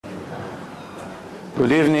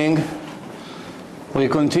Good evening. We're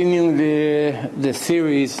continuing the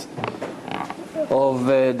series of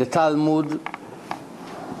the Talmud.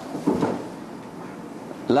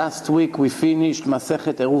 Last week we finished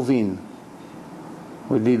Masechet Eruvin.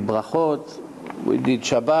 We did Brachot, we did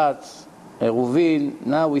Shabbat, Eruvin.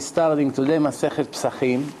 Now we're starting today Masechet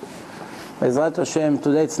Psachim. Bezrat Hashem,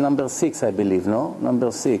 today it's number 6, I believe, no? Number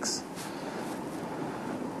 6.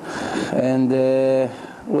 And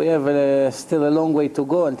we have still a long way to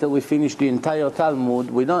go until we finish the entire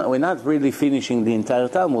Talmud. We're not really finishing the entire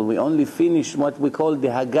Talmud. We only finish what we call the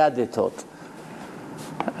Haggadot.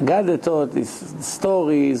 Haggadot is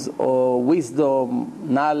stories or wisdom,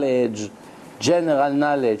 knowledge, general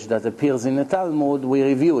knowledge that appears in the Talmud. We're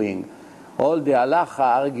reviewing. All the halacha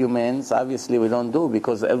arguments, obviously we don't do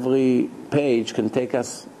because every page can take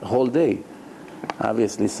us a whole day,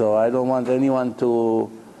 obviously. So I don't want anyone to,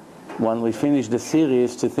 when we finish the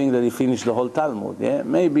series, to think that he finished the whole Talmud. Yeah,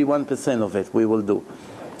 maybe 1% of it we will do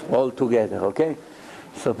all together. Okay,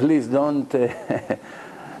 so please don't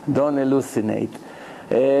don't hallucinate.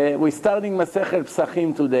 We're starting Masechet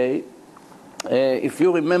Psachim today. If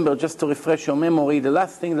you remember, just to refresh your memory, the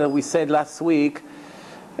last thing that we said last week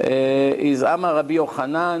is Amar Rabbi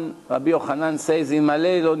Yochanan. Rabbi Yochanan says,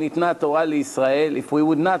 "Imale lo nitna Torah liYisrael." If we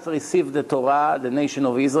would not receive the Torah, the nation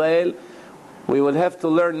of Israel, we would have to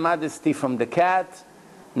learn modesty from the cat,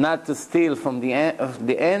 not to steal from the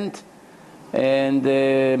ant,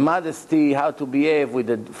 and modesty, how to behave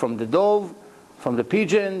from the dove, from the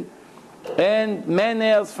pigeon, and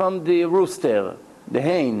manners from the rooster, the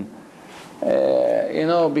hen.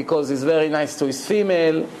 Because he's very nice to his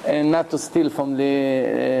female, and not to steal from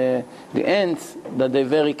the ants, that they're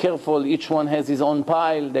very careful. Each one has his own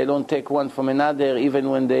pile. They don't take one from another, even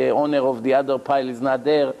when the owner of the other pile is not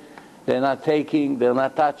there. They're not taking, they're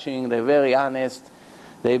not touching, they're very honest.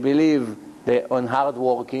 They believe they're on hard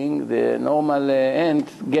working. The normal ant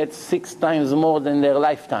gets 6 times more than their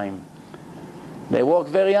lifetime. They work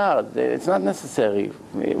very hard. It's not necessary.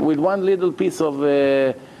 With one little piece of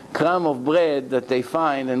crumb of bread that they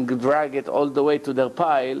find and drag it all the way to their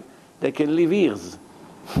pile, they can live years.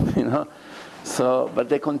 So, but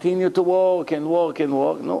they continue to work and work and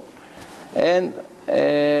work. No. And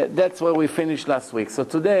that's where we finished last week. So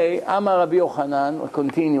today, Amar Rabbi Yochanan, we're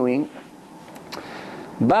continuing.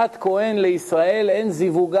 Bat Kohen leYisrael en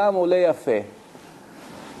zivugam ole yafeh.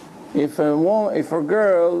 If a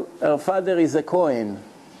girl, her father is a Kohen,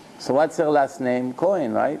 so what's her last name?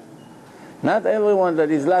 Kohen, right? Not everyone that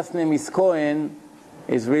his last name is Kohen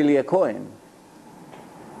is really a Kohen.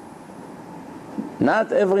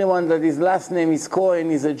 Not everyone that his last name is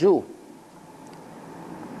Kohen is a Jew.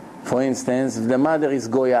 For instance, if the mother is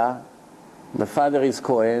Goya, the father is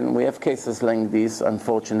Kohen, we have cases like this,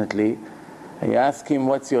 unfortunately. You ask him,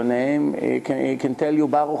 what's your name? He can tell you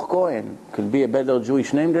Baruch Cohen. Could be a better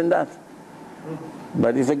Jewish name than that.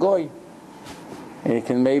 But he's a Goy. He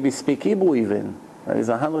can maybe speak Hebrew even. He's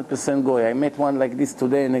 100% Goy. I met one like this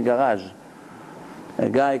today in a garage. A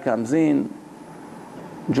guy comes in,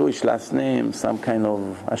 Jewish last name, some kind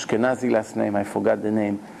of Ashkenazi last name, I forgot the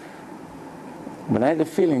name. But I had a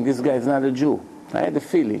feeling this guy is not a Jew. I had a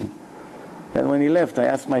feeling. Then when he left, I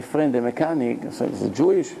asked my friend, the mechanic, I said, is he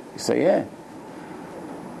Jewish? He said, yeah.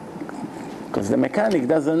 Because the mechanic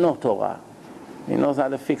doesn't know Torah. He knows how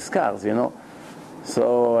to fix cars,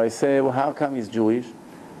 So I said, well, how come he's Jewish?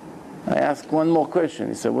 I asked one more question.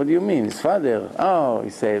 He said, what do you mean? His father? Oh, he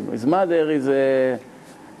said, his mother is a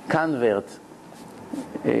convert,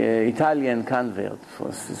 Italian convert,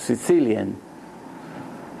 Sicilian.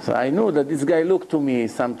 So I knew that this guy looked to me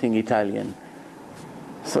something Italian.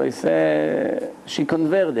 So he said, she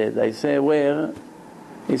converted. I said, where?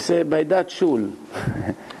 He said, by that shul.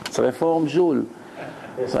 It's a Reform shul.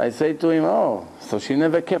 So I said to him, oh, so she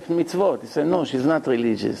never kept mitzvot. He said, no, she's not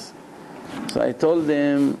religious. So I told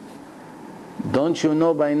him, don't you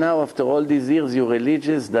know by now, after all these years, you're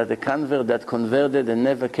religious, that a convert that converted and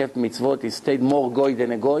never kept mitzvot, he stayed more goy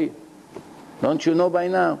than a goy? Don't you know by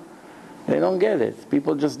now? They don't get it.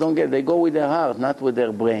 People just don't get it. They go with their heart, not with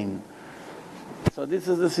their brain. So this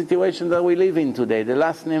is the situation that we live in today. The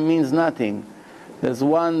last name means nothing. There's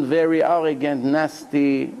one very arrogant,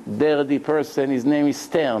 nasty, dirty person. His name is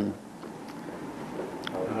Stern.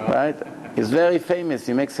 Right? He's very famous.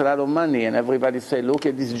 He makes a lot of money. And everybody say, look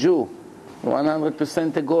at this Jew.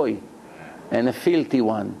 100% a goy. And a filthy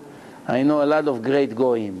one. I know a lot of great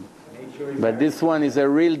goyim. But this one is a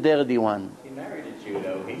real dirty one. He married a Jew,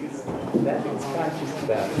 though. He's conscious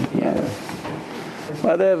about it. Yeah.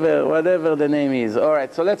 Whatever the name is. All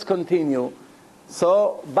right, so let's continue.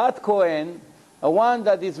 So, Bat Kohen, a one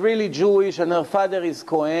that is really Jewish and her father is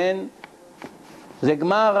Kohen, The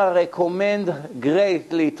Gemara recommend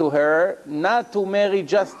greatly to her not to marry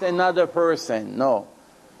just another person. No.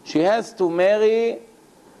 She has to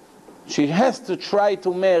try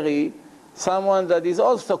to marry someone that is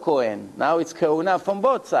also Kohen. Now it's Kehuna from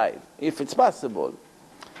both sides, if it's possible.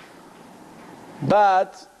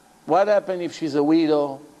 But what happens if she's a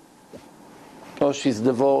widow or she's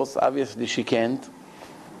divorced? Obviously she can't.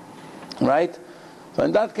 Right? So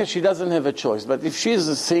in that case she doesn't have a choice. But if she's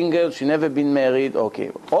a single, she's never been married, okay.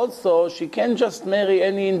 Also, she can't just marry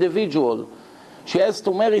any individual. She has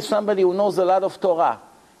to marry somebody who knows a lot of Torah.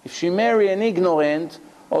 If she marry an ignorant,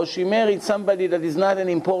 or she married somebody that is not an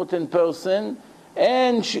important person,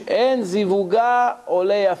 and zivuga ole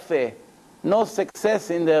yafeh. No success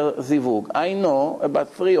in their zivug. I know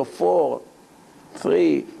about 3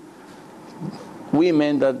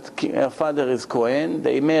 women that her father is Kohen.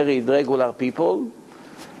 They married regular people,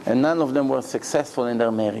 and none of them were successful in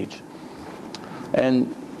their marriage.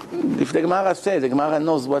 And if the Gemara says, the Gemara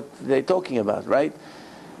knows what they're talking about, right?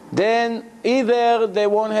 Then either they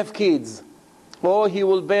won't have kids, or he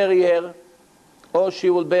will bury her, or she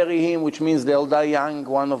will bury him, which means they'll die young,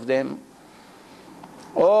 one of them.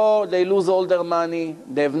 Or they lose all their money,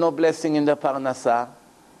 they have no blessing in their parnasa.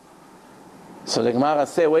 So the Gemara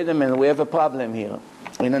says, wait a minute, we have a problem here.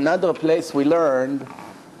 In another place we learned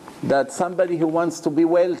that somebody who wants to be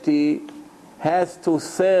wealthy has to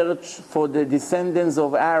search for the descendants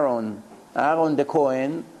of Aaron. Aaron the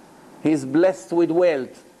Kohen, he's blessed with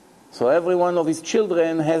wealth. So every one of his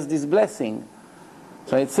children has this blessing.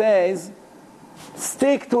 So it says,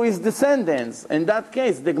 stick to his descendants. In that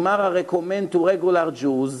case, the Gemara recommends to regular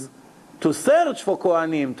Jews to search for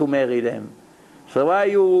Kohanim to marry them. So why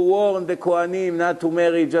you warn the Kohanim not to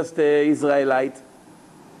marry just an Israelite?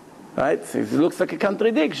 Right? So it looks like a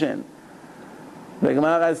contradiction. The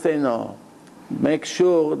Gemara says, no. Make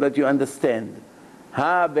sure that you understand.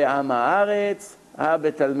 Ha be'am haaretz, ha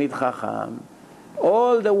be'talmid chacham.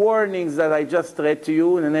 All the warnings that I just read to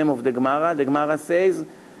you in the name of the Gemara says,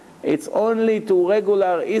 it's only to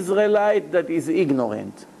regular Israelite that is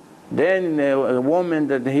ignorant. Then a woman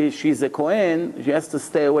that she's a Kohen, she has to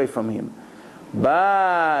stay away from him.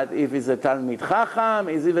 But if he's a Talmid Chacham,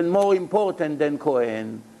 is even more important than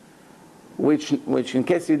Kohen. Which in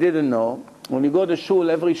case you didn't know, when you go to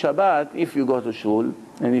shul every Shabbat, if you go to shul,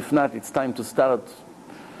 and if not, it's time to start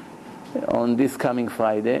on this coming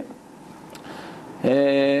Friday.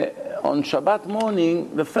 On Shabbat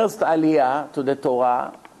morning, the first aliyah to the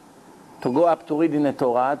Torah, to go up to read in the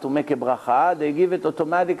Torah, to make a bracha, they give it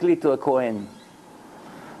automatically to a Kohen.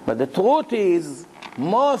 But the truth is,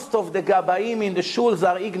 most of the Gabaim in the shuls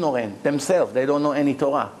are ignorant themselves. They don't know any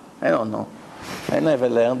Torah. They don't know. They never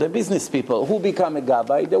learn. The business people who become a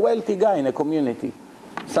Gabai, the wealthy guy in a community.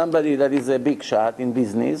 Somebody that is a big shot in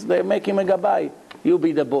business, they make him a Gabai. You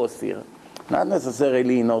be the boss here. Not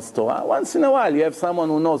necessarily he knows Torah. Once in a while you have someone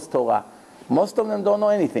who knows Torah. Most of them don't know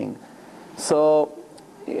anything. So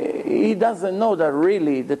he doesn't know that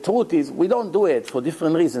really the truth is, we don't do it for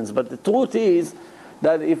different reasons, but the truth is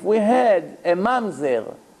that if we had a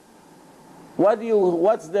mamzer,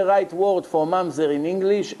 what's the right word for mamzer in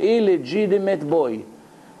English? Illegitimate boy,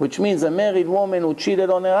 which means a married woman who cheated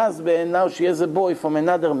on her husband, now she has a boy from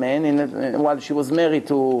another man, while she was married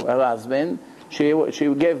to her husband, she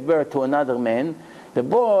gave birth to another man. The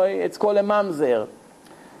boy, it's called a mamzer.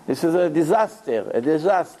 This is a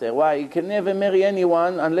disaster. Why? You can never marry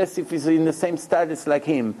anyone unless if he's in the same status like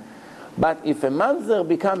him. But if a mamzer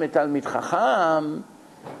become a Talmid Chacham,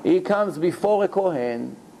 he comes before a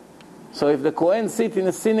Kohen. So if the Kohen sits in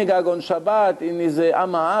a synagogue on Shabbat in his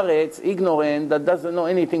Am Haaretz, ignorant, that doesn't know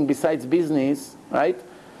anything besides business, right?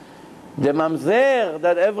 The mamzer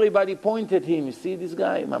that everybody pointed him, you see this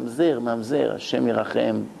guy? Mamzer, Hashem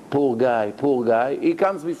Yirachem, poor guy. He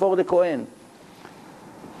comes before the Kohen.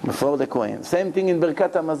 Before the Kohen. Same thing in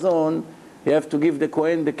Birkat Hamazon, you have to give the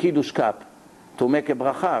Kohen the Kiddush cup to make a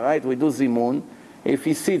bracha, right? We do Zimun. If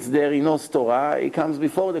he sits there, he knows Torah, he comes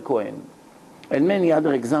before the Kohen. And many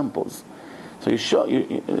other examples. So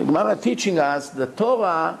Gemara teaching us the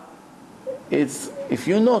Torah, if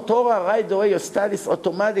you know Torah right away, your studies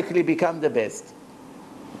automatically become the best.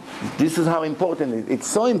 This is how important it is. It's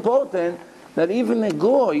so important that even a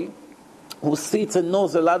goy who sits and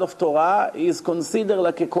knows a lot of Torah is considered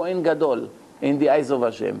like a Kohen Gadol in the eyes of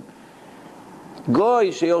Hashem.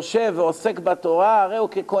 גוי שיושב ועוסק בתורה, הרי הוא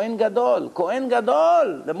ככהן גדול. כהן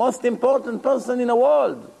גדול, the most important person in the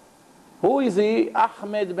world. Who is he?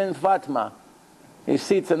 Ahmed ben Fatma. He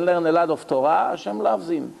sits and learns a lot of Torah. Hashem loves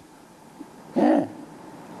him. Yeah.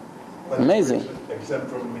 Amazing. Except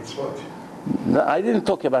from mitzvot. No, I didn't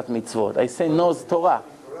talk about mitzvot. I say knows Torah.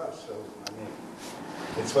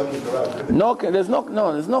 It's what you corrupt. There's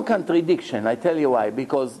no contradiction. I tell you why.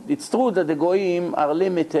 Because it's true that the goyim are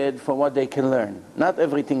limited for what they can learn. Not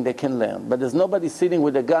everything they can learn. But there's nobody sitting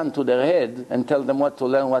with a gun to their head and tell them what to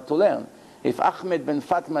learn. If Ahmed ben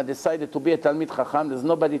Fatma decided to be a Talmid Chacham, there's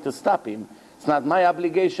nobody to stop him. It's not my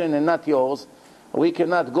obligation and not yours. We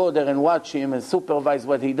cannot go there and watch him and supervise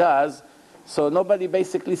what he does. So nobody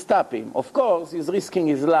basically stop him. Of course, he's risking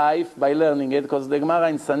his life by learning it, because the Gemara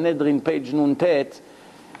in Sanhedrin, page Nun Tet,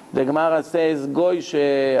 the Gemara says, Goy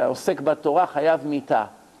she'osek b'Torah chayav mita.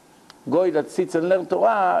 Goy that sits and learns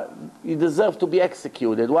Torah, he deserves to be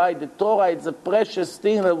executed. Why? The Torah is a precious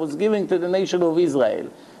thing that was given to the nation of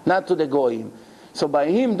Israel, not to the Goyim. So by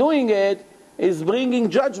him doing it, he's bringing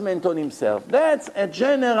judgment on himself. That's a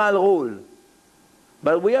general rule.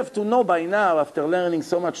 But we have to know by now, after learning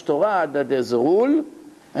so much Torah, that there's a rule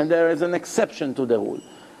and there is an exception to the rule.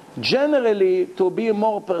 Generally, to be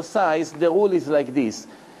more precise, the rule is like this,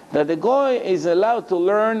 that the Goy is allowed to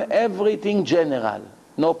learn everything general,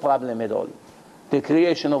 no problem at all. The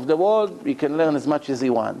creation of the world, he can learn as much as he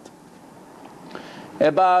wants.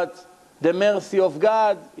 About the mercy of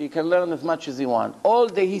God, he can learn as much as he wants. All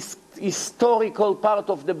the historical part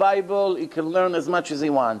of the Bible, he can learn as much as he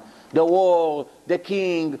wants. The war, the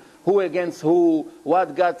king, who against who,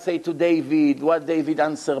 what God say to David, what David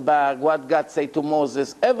answered back, what God say to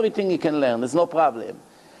Moses, everything he can learn, there's no problem.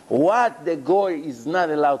 What the Goy is not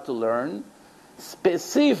allowed to learn,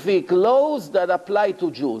 specific laws that apply to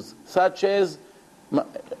Jews, such as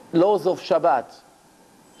laws of Shabbat.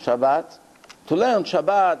 Shabbat, to learn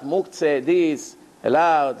Shabbat, Muktzeh, this,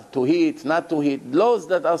 allowed, to eat, not to eat, laws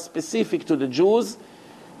that are specific to the Jews,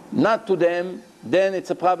 not to them, then it's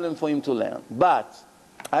a problem for him to learn. But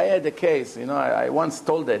I had a case, I once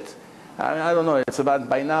told it. I don't know, it's about,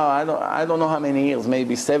 by now, I don't know how many years,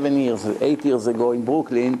 maybe 7 years, 8 years ago in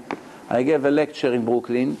Brooklyn. I gave a lecture in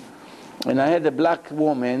Brooklyn, and I had a black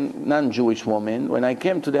woman, non-Jewish woman. When I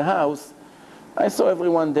came to the house, I saw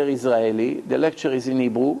everyone there Israeli. The lecture is in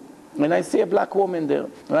Hebrew, and I see a black woman there.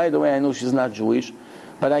 Right away I knew she's not Jewish,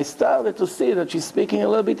 but I started to see that she's speaking a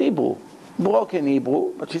little bit Hebrew. Broken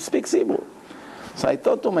Hebrew, but she speaks Hebrew. So I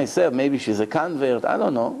thought to myself, maybe she's a convert, I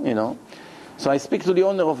don't know, So I speak to the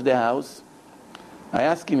owner of the house. I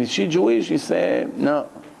asked him, is she Jewish? He said, no.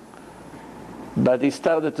 But he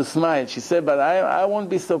started to smile. She said, but I won't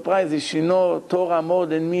be surprised if she knows Torah more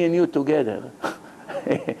than me and you together.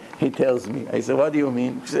 He tells me. I said, what do you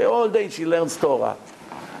mean? She said, all day she learns Torah.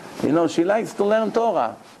 She likes to learn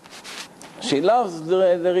Torah. She loves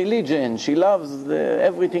the religion. She loves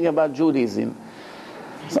everything about Judaism.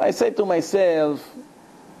 So I said to myself,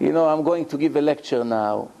 I'm going to give a lecture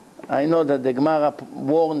now. I know that the Gemara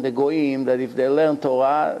warned the Goyim that if they learn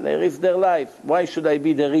Torah, they risk their life. Why should I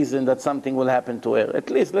be the reason that something will happen to her? At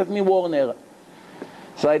least let me warn her.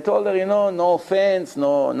 So I told her, no offense,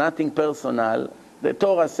 nothing personal. The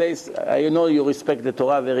Torah says, you respect the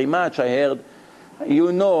Torah very much. I heard,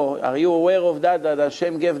 are you aware of that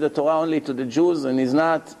Hashem gave the Torah only to the Jews and is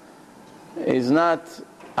not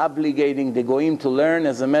obligating the Goyim to learn?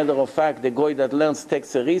 As a matter of fact, the Goy that learns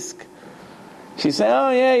takes a risk. She said,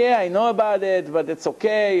 oh yeah, I know about it, but it's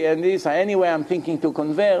okay, and this, anyway, I'm thinking to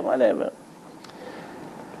convert, whatever.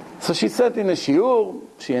 So she sat in a shiur,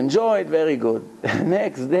 she enjoyed, very good. The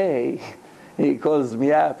next day, he calls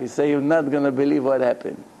me up, he said, you're not going to believe what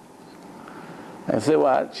happened. I said,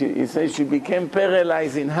 what? He said she became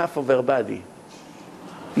paralyzed in half of her body.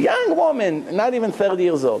 Young woman, not even 30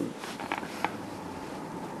 years old.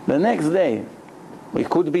 The next day, it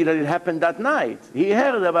could be that it happened that night. He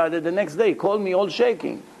heard about it the next day, called me all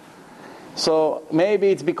shaking. So maybe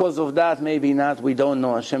it's because of that, maybe not, we don't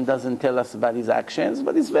know. Hashem doesn't tell us about his actions,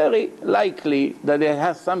 but it's very likely that it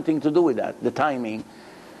has something to do with that, the timing.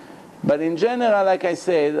 But in general, like I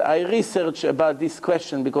said, I research about this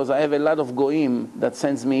question because I have a lot of goyim that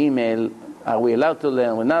sends me email, are we allowed to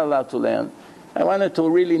learn, we're not allowed to learn. I wanted to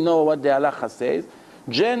really know what the halacha says.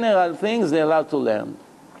 General things they're allowed to learn.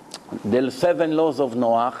 The 7 laws of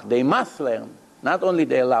Noach, they must learn. Not only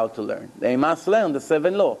they're allowed to learn, they must learn the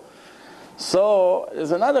 7 laws. So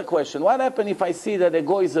there's another question. What happens if I see that a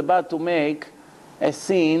goy is about to make a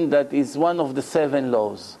sin that is one of the 7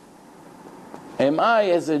 laws? Am I,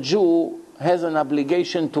 as a Jew, has an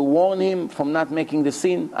obligation to warn him from not making the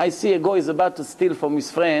sin? I see a goy is about to steal from his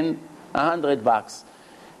friend $100.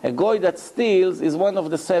 A goy that steals is one of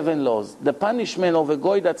the 7 laws. The punishment of a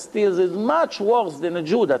goy that steals is much worse than a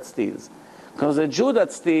Jew that steals. Because a Jew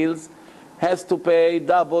that steals has to pay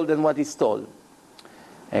double than what he stole.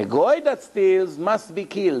 A goy that steals must be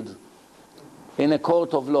killed in a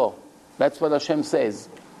court of law. That's what Hashem says.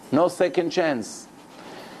 No second chance.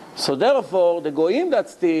 So therefore, the goyim that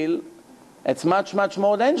steal, it's much, much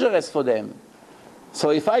more dangerous for them.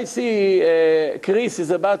 So if I see Chris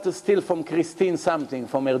is about to steal from Christine something,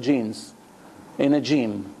 from her jeans, in a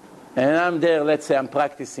gym, and I'm there, let's say I'm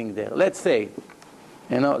practicing there. Let's say,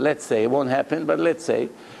 let's say, it won't happen, but let's say.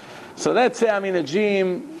 So let's say I'm in a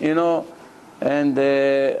gym, and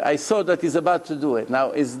I saw that he's about to do it.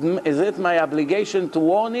 Now, is it my obligation to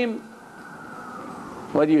warn him?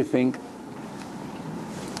 What do you think?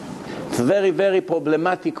 It's a very, very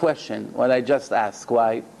problematic question, what I just asked.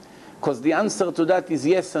 Why? Because the answer to that is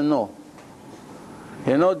yes and no.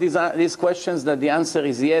 These questions that the answer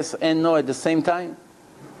is yes and no at the same time?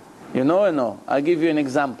 You know or no? I'll give you an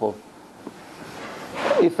example.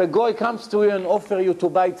 If a guy comes to you and offers you to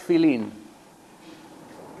buy tefillin,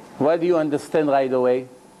 what do you understand right away?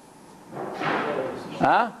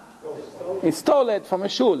 Huh? He stole it from a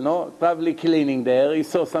shul, no? Probably cleaning there. He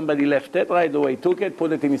saw somebody left it, right away took it,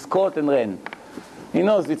 put it in his coat and ran. He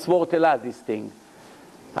knows it's worth a lot, this thing.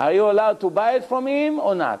 Are you allowed to buy it from him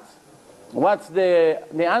or not? What's the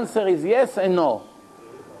answer is yes and no.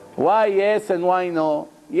 Why yes and why no?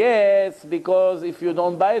 Yes, because if you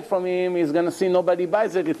don't buy it from him, he's going to see nobody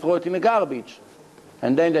buys it, he throw it in the garbage.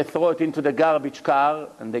 And then they throw it into the garbage car,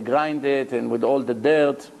 and they grind it, and with all the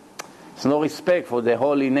dirt, there's no respect for the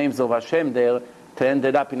holy names of Hashem there, to end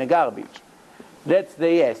it up in the garbage. That's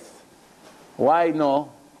the yes. Why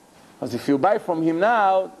no? Because if you buy from him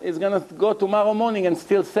now, he's going to go tomorrow morning and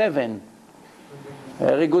steal 7.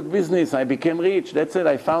 Very good business. I became rich. That's it.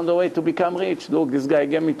 I found a way to become rich. Look, this guy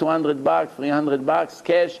gave me $200, $300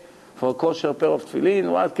 cash for a kosher pair of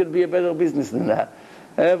tefillin. What could be a better business than that?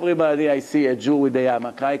 Everybody I see a Jew with a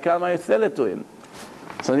yarmulke, I come, I sell it to him.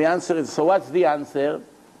 So the answer is, so what's the answer?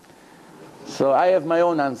 So I have my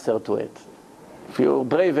own answer to it. If you're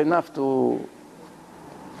brave enough to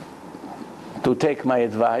take my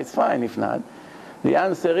advice, fine. If not, the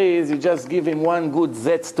answer is you just give him one good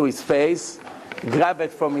zetz to his face, grab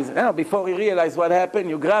it from his hand. Before he realizes what happened,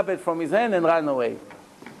 you grab it from his hand and run away.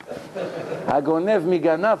 Hagonev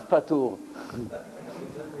miganav patur.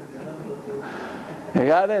 You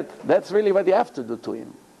got it? That's really what you have to do to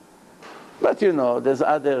him. But there's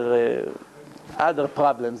other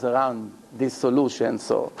problems around this solution.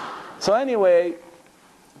 So anyway,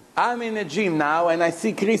 I'm in a gym now and I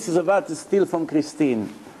see Chris is about to steal from Christine.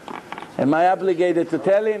 Am I obligated to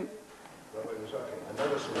tell him?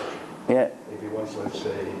 Another solution. Yeah. If he wants, let's say,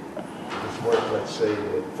 it's worth, let's say,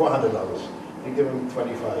 $400, you give him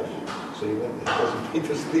 $25. So he doesn't need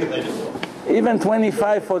to steal anymore. Even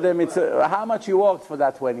 25 for them, it's how much you worked for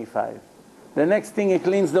that 25? The next thing, he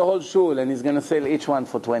cleans the whole shul and he's going to sell each one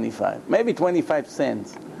for 25. Maybe 25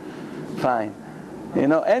 cents. Fine.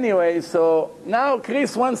 Anyway, so now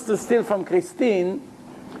Chris wants to steal from Christine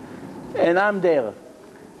and I'm there.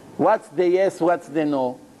 What's the yes, what's the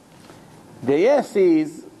no? The yes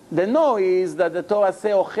is, the no is that the Torah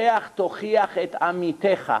says, Ocheach tochiach et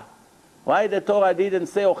amitecha. Why the Torah didn't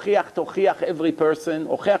say Ochiach tochiach every person?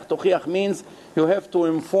 Ochiach tochiach means you have to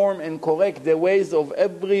inform and correct the ways of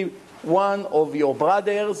every one of your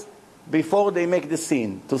brothers before they make the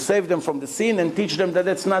sin, to save them from the sin and teach them that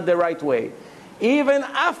that's not the right way. Even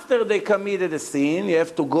after they committed a sin, you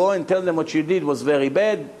have to go and tell them what you did was very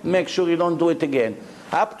bad, make sure you don't do it again.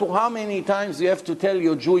 Up to how many times you have to tell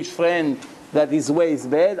your Jewish friend that his way is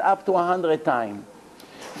bad? Up to 100 times.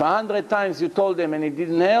 If 100 times you told him and it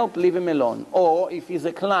didn't help, leave him alone. Or if he's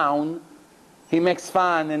a clown, he makes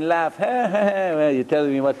fun and laugh. Well, you're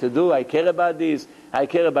telling me what to do. I care about this. I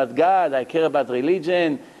care about God. I care about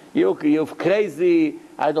religion. You're crazy.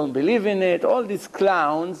 I don't believe in it. All these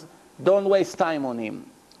clowns, don't waste time on him.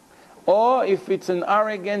 Or if it's an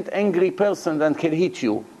arrogant, angry person that can hit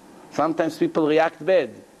you. Sometimes people react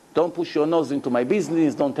bad. Don't push your nose into my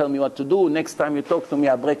business. Don't tell me what to do. Next time you talk to me,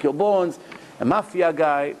 I'll break your bones. A mafia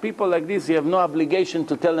guy. People like this, you have no obligation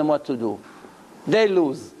to tell them what to do. They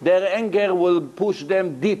lose. Their anger will push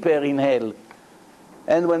them deeper in hell.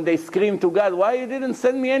 And when they scream to God, why you didn't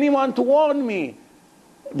send me anyone to warn me?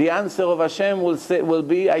 The answer of Hashem will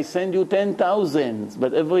be, I send you 10,000.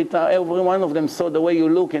 But every one of them saw the way you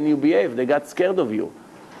look and you behave. They got scared of you.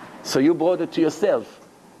 So you brought it to yourself.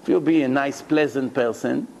 If you be a nice, pleasant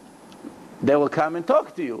person, they will come and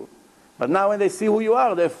talk to you. But now when they see who you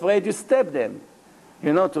are, they're afraid you stab them.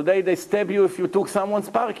 Today they stab you if you took someone's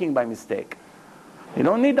parking by mistake. You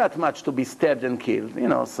don't need that much to be stabbed and killed,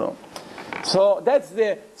 So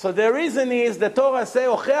the reason is the Torah says,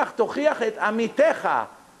 Ocheach tochiach et amitecha.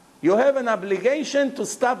 You have an obligation to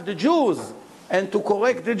stop the Jews and to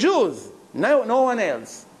correct the Jews. No one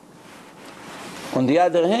else. On the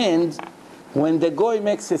other hand, when the goy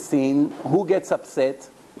makes a sin, who gets upset?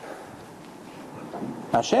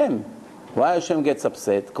 Hashem. Why Hashem gets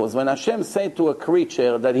upset? Because when Hashem said to a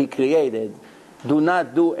creature that he created, do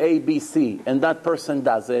not do A, B, C, and that person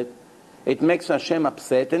does it, it makes Hashem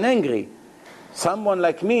upset and angry. Someone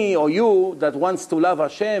like me or you that wants to love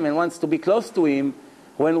Hashem and wants to be close to Him,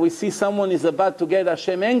 when we see someone is about to get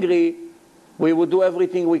Hashem angry, we would do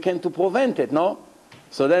everything we can to prevent it, no?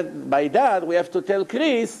 So that by that we have to tell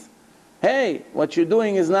Chris, hey, what you're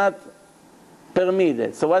doing is not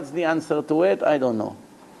permitted. So what's the answer to it? I don't know.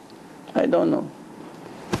 I don't know.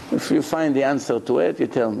 If you find the answer to it, you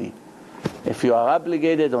tell me. If you are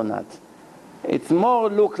obligated or not. It's more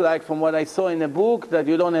look like from what I saw in the book that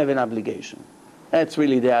you don't have an obligation. That's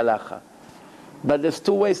really the halacha. But there's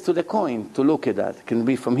two ways to the coin to look at that. It can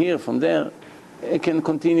be from here, from there. It can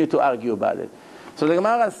continue to argue about it. So the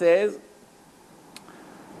Gemara says,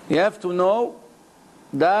 you have to know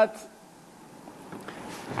that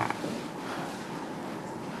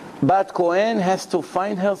Bat Kohen has to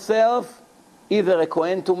find herself either a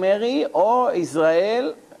Kohen to marry or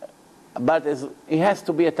Israel, but he has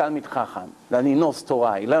to be a Talmid Chacham. That he knows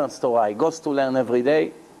Torah, he learns Torah, he goes to learn every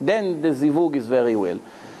day. Then the zivug is very well.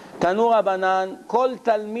 Tanu Rabbanan, Kol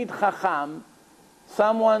Talmid Chacham,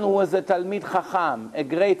 someone who was a Talmid Chacham, a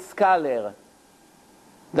great scholar,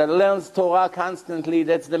 that learns Torah constantly,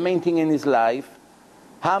 that's the main thing in his life.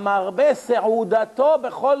 Hamarbe se'udato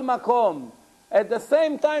bechol makom. At the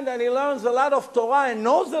same time that he learns a lot of Torah and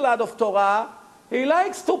knows a lot of Torah, he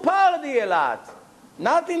likes to party a lot.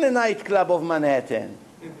 Not in a nightclub of Manhattan.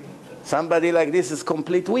 Somebody like this is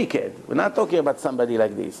complete wicked. We're not talking about somebody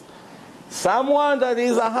like this. Someone that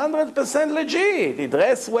is 100% legit. He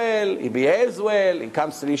dresses well, he behaves well, he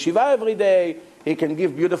comes to the yeshiva every day, he can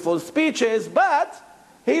give beautiful speeches, but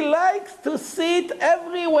he likes to sit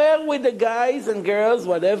everywhere with the guys and girls,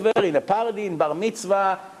 whatever, in a party, in bar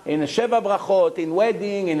mitzvah, in a sheva brachot, in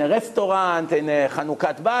wedding, in a restaurant, in a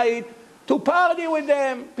Chanukat Bayit, to party with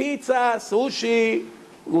them. Pizza, sushi,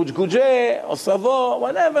 gujguje, osavo,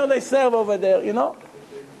 whatever they serve over there, you know.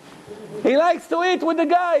 He likes to eat with the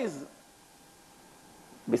guys.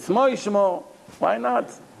 Bismo Yishmo. Why not?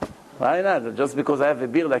 Why not? Just because I have a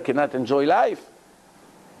beard I cannot enjoy life?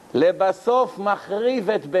 Lebasof machriv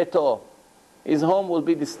et beto. His home will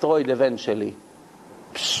be destroyed eventually.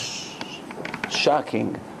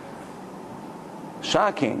 Shocking.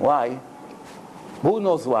 Shocking. Why? Who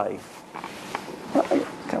knows why?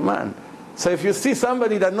 Come on. So if you see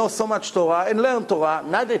somebody that knows so much Torah and learn Torah,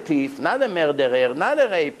 not a thief, not a murderer, not a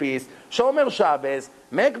rapist, shomer Shabbos,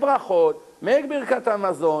 make brachot, make birkat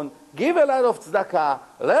hamazon, give a lot of tzedakah,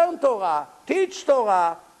 learn Torah, teach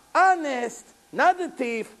Torah, honest, not a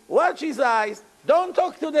thief, watch his eyes, don't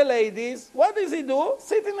talk to the ladies. What does he do?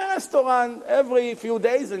 Sit in a restaurant every few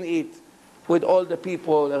days and eat with all the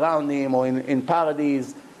people around him, or in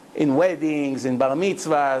parties, in weddings, in bar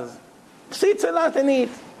mitzvahs. Sits a lot and eat.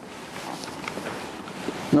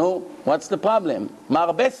 No, what's the problem?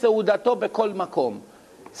 Marbe seudato bekol makom.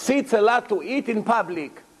 Sits a lot to eat in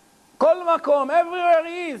public. Kol makom, everywhere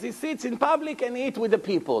he is, he sits in public and eat with the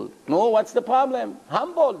people. No, what's the problem?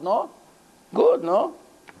 Humble, no? Good, no?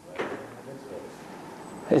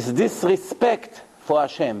 It's disrespect for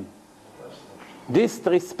Hashem.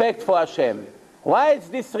 Disrespect for Hashem. Why is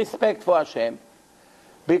disrespect for Hashem?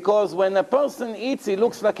 Because when a person eats, he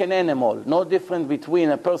looks like an animal. No different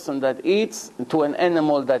between a person that eats to an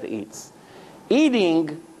animal that eats.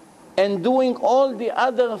 Eating and doing all the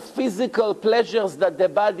other physical pleasures that the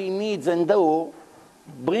body needs and do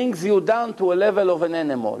brings you down to a level of an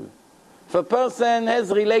animal. If a person has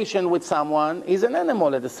relation with someone, he's an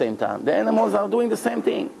animal at the same time. The animals are doing the same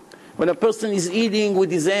thing. When a person is eating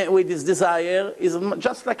with his desire, he's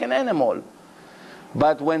just like an animal.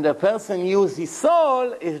 But when the person uses his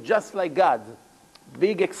soul, it's just like God.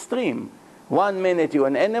 Big extreme. 1 minute you're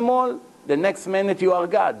an animal, the next minute you are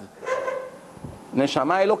God.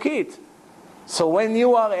 Neshama Elokit. So when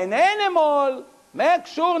you are an animal, make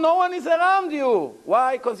sure no one is around you.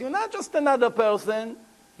 Why? Because you're not just another person.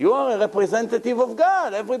 You are a representative of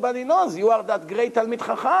God. Everybody knows you are that great Talmid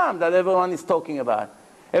Chacham that everyone is talking about.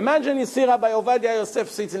 Imagine you see Rabbi Ovadia Yosef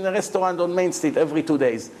sits in a restaurant on Main Street every 2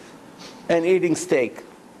 days and eating steak.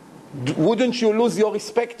 Wouldn't you lose your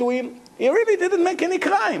respect to him? He really didn't make any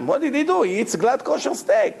crime. What did he do? He eats glad kosher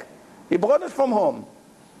steak. He brought it from home.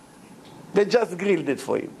 They just grilled it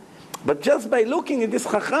for him. But just by looking at this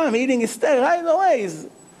Chacham eating his steak, right away his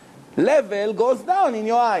level goes down in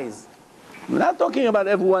your eyes. I'm not talking about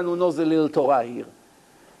everyone who knows a little Torah here.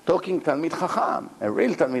 Talking Talmid Chacham, a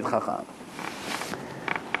real Talmid Chacham.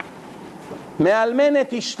 Me'almen et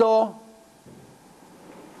ishto,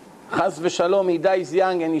 Chas v'shalom, he dies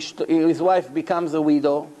young and his wife becomes a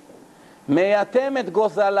widow. מייתם את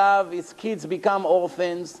גוזליו, his kids become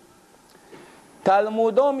orphans.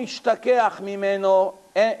 תלמודו משתכח ממנו,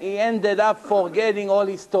 he ended up forgetting all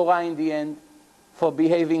his Torah in the end for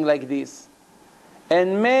behaving like this.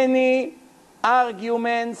 And many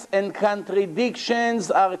arguments and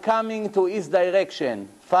contradictions are coming to his direction.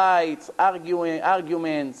 Fights,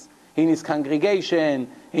 arguments in his congregation,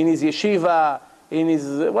 in his yeshiva, in his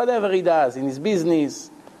whatever he does, in his business.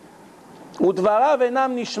 ודבריו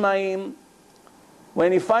אינם נשמעים.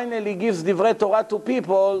 When he finally gives divrei Torah to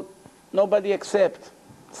people, nobody accepts.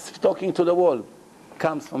 It's talking to the wall.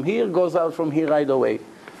 Comes from here, goes out from here right away.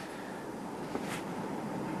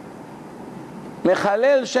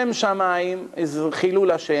 מחלל שם שמיים is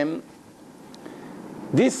חילול השם.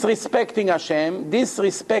 Disrespecting Hashem,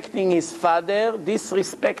 disrespecting his father,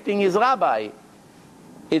 disrespecting his rabbi.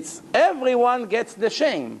 It's everyone gets the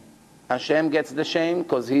shame. Hashem gets the shame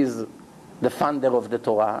because he's the founder of the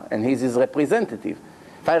Torah and he's his representative.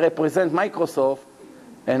 If I represent Microsoft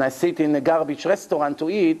and I sit in a garbage restaurant to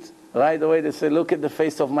eat, right away they say, look at the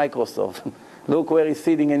face of Microsoft. Look where he's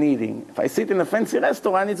sitting and eating. If I sit in a fancy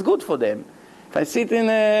restaurant, it's good for them. If I sit in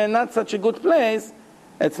a not such a good place,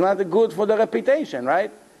 it's not good for the reputation,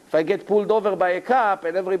 right? If I get pulled over by a cop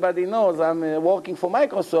and everybody knows I'm working for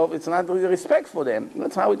Microsoft, it's not really respect for them.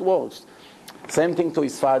 That's how it works. Same thing to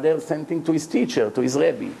his father, same thing to his teacher, to his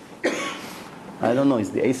Rebbe. I don't know,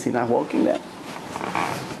 is the AC not working there?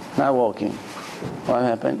 Not working. What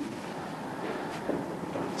happened?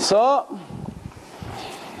 So,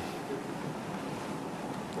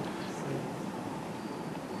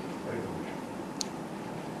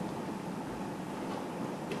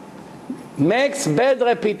 makes bad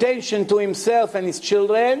reputation to himself and his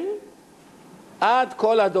children ad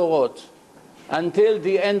kol adorot, until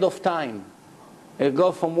the end of time. It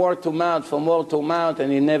goes from word to mouth, from word to mouth,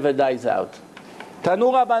 and it never dies out.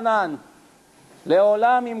 תנו רבנן,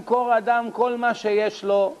 לעולם ימכור אדם כל מה שיש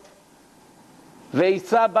לו,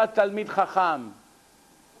 ויצא בת תלמיד חכם.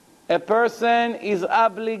 A person is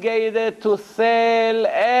obligated to sell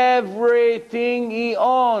everything he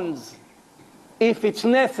owns, if it's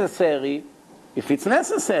necessary. If it's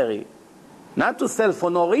necessary, not to sell for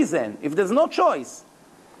no reason, if there's no choice,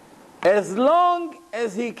 as long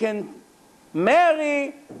as he can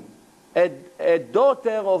marry a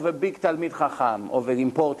daughter of a big Talmid Chacham, of an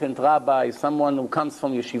important rabbi, someone who comes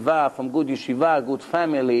from yeshiva, from good yeshiva, good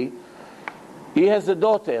family, he has a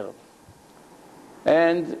daughter.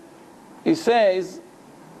 And he says,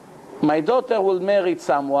 my daughter will marry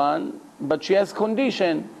someone, but she has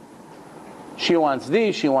condition. She wants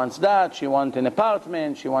this, she wants that, she wants an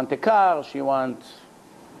apartment, she wants a car, she wants,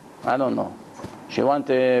 I don't know, she wants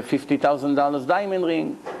a $50,000 diamond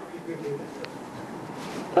ring.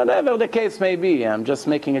 Whatever the case may be, I'm just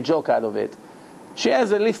making a joke out of it. She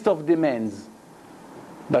has a list of demands,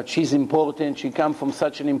 but she's important, she comes from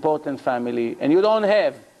such an important family, and you don't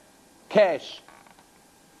have cash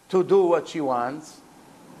to do what she wants,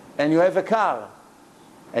 and you have a car,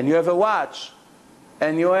 and you have a watch,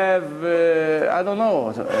 and you have, I don't know,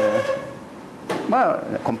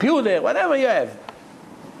 a computer, whatever you have.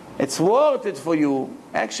 It's worth it for you.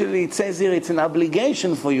 Actually, it says here it's an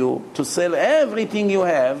obligation for you to sell everything you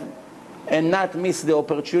have and not miss the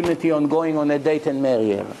opportunity on going on a date and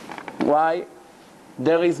marry her. Why?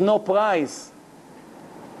 There is no price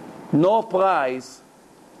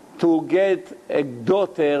to get a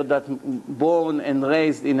daughter that's born and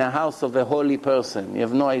raised in a house of a holy person. You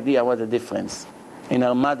have no idea what the difference. In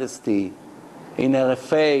her modesty, in her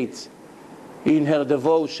faith, in her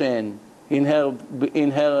devotion, in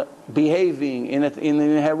her behaving, in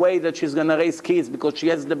her way that she's going to raise kids, because she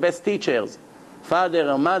has the best teachers, father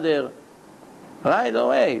or mother. Right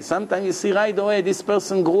away. Sometimes you see right away this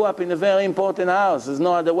person grew up in a very important house. There's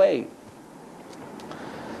no other way.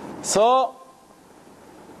 So,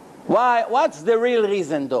 what's the real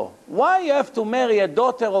reason though? Why you have to marry a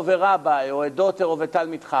daughter of a rabbi or a daughter of a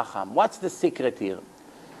Talmid Chacham? What's the secret here?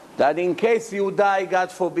 That in case you die,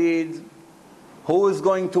 God forbid, who is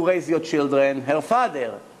going to raise your children? Her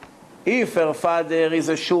father. If her father is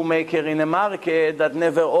a shoemaker in a market that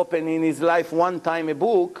never opened in his life one time a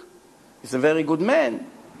book, he's a very good man.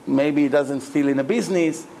 Maybe he doesn't steal in a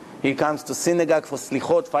business. He comes to synagogue for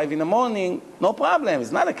slichot 5 in the morning. No problem.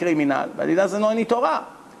 He's not a criminal, but he doesn't know any Torah.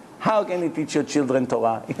 How can he teach your children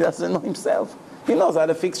Torah? He doesn't know himself. He knows how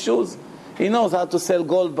to fix shoes. He knows how to sell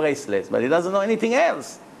gold bracelets, but he doesn't know anything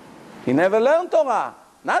else. He never learned Torah.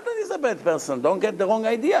 Not that he's a bad person. Don't get the wrong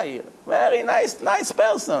idea here. Very nice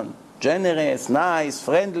person. Generous, nice,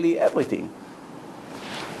 friendly, everything.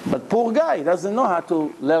 But poor guy doesn't know how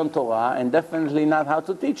to learn Torah and definitely not how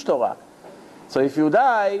to teach Torah. So if you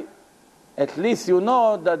die, at least you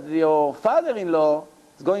know that your father-in-law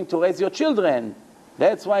is going to raise your children.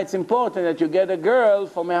 That's why it's important that you get a girl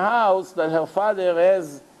from a house that her father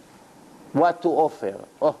has what to offer.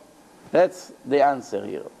 Oh, that's the answer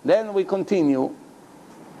here. Then we continue.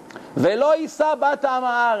 Velo isa bat am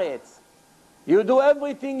haaretz. You do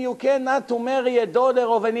everything you can not to marry a daughter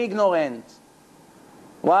of an ignorant.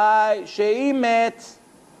 Why? She'i met,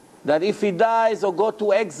 that if he dies or go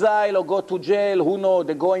to exile or go to jail, who knows,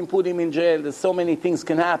 they go and put him in jail, there's so many things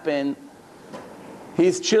can happen.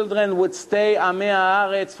 His children would stay amei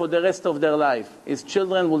haaretz for the rest of their life. His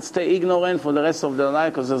children would stay ignorant for the rest of their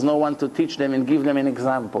life because there's no one to teach them and give them an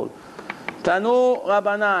example. Tanu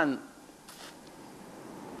Rabbanan.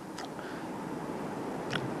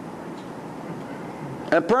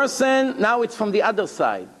 A person, now it's from the other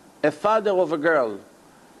side, a father of a girl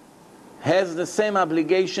has the same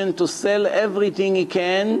obligation to sell everything he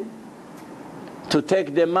can to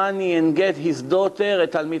take the money and get his daughter a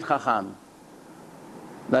Talmid Chacham.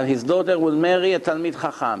 That his daughter will marry a Talmid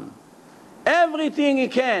Chacham. Everything he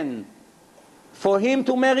can for him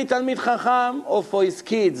to marry Talmid Chacham or for his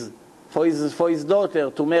kids, for his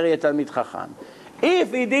daughter to marry a Talmid Chacham.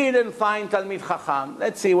 If he didn't find Talmid Chacham,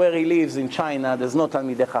 let's see where he lives in China, there's no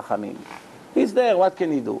Talmidei Chachamim. He's there, what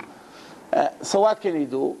can he do? So what can he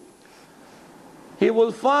do? He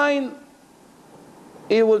will try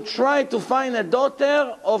to find a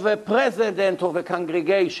daughter of a president of a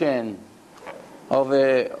congregation, of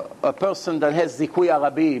a person that has Zikui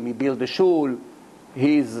Arabim. He built a shul,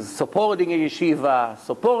 he's supporting a yeshiva,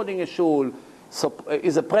 supporting a shul,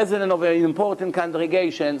 is a president of an important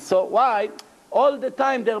congregation. So why? All the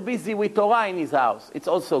time they're busy with Torah in his house. It's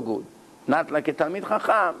also good. Not like a Talmid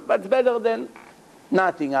Chacham, but better than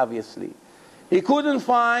nothing, obviously. He couldn't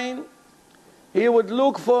find, he would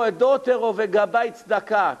look for a daughter of a Gabai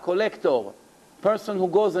Tzedakah, collector, person who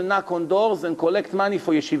goes and knock on doors and collect money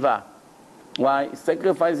for yeshiva. Why? He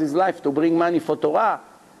sacrificed his life to bring money for Torah.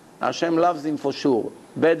 Hashem loves him for sure.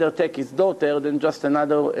 Better take his daughter than just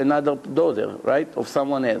another daughter, right, of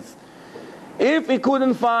someone else. If he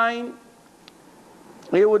couldn't find,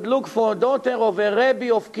 he would look for a daughter of a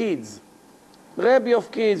Rebbe of kids. Rebbe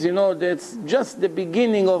of kids, you know, that's just the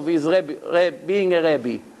beginning of his being a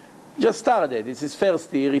Rebbe. Just started. It's his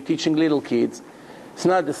first year. He's teaching little kids. It's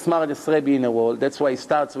not the smartest Rebbe in the world. That's why he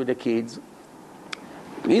starts with the kids.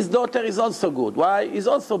 His daughter is also good. Why? He's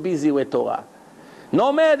also busy with Torah.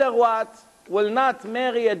 No matter what, will not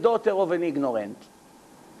marry a daughter of an ignorant.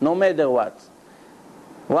 No matter what.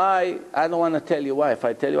 Why? I don't want to tell you why. If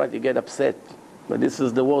I tell you what, you get upset. But this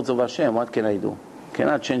is the words of Hashem. What can I do?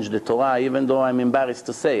 Cannot change the Torah, even though I'm embarrassed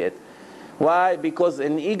to say it. Why? Because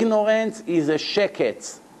an ignorance is a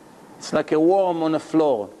sheket. It's like a worm on the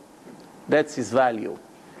floor. That's his value.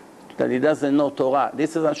 That he doesn't know Torah.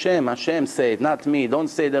 This is Hashem. Hashem said, not me. Don't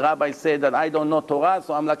say the rabbi said that I don't know Torah,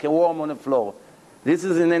 so I'm like a worm on the floor. This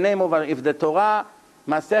is in the name of, if the Torah,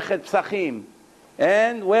 Masechet Psachim.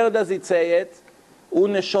 And where does it say it?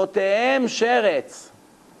 Uneshotehem sheretz.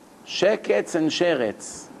 Sheketz and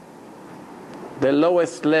sheretz. The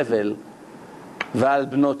lowest level. ועל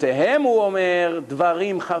בנותיהם הוא אומר,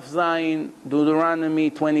 דברים כ"ז, Deuteronomy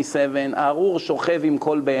 27, ארור שוכב עם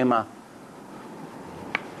כל בהמה.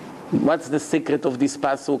 What's the secret of this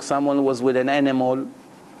pasuk? Someone was with an animal,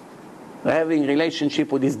 having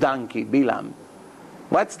relationship with his donkey, Bilam.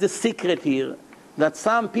 What's the secret here? That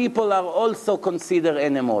some people are also considered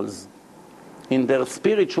animals. In their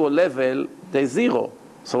spiritual level, they're zero.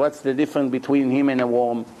 So what's the difference between him and a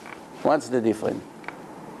worm? What's the difference?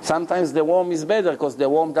 Sometimes the worm is better because the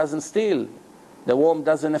worm doesn't steal. The worm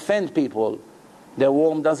doesn't offend people. The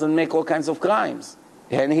worm doesn't make all kinds of crimes.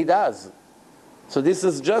 And he does. So this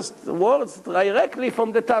is just words directly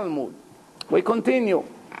from the Talmud. We continue.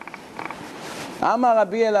 Amar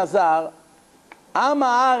Rabbi Elazar, Am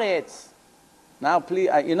haaretz. Now please,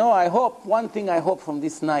 I hope, one thing I hope from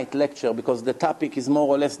this night lecture, because the topic is more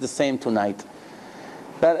or less the same tonight,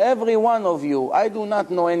 that every one of you, I do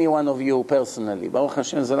not know any one of you personally, Baruch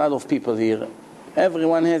Hashem, there's a lot of people here,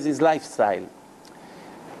 everyone has his lifestyle.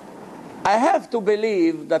 I have to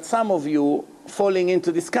believe that some of you falling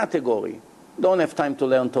into this category. Don't have time to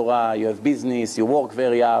learn Torah, you have business, you work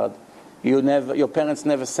very hard, your parents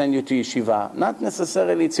never send you to yeshiva. Not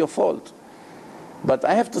necessarily it's your fault. But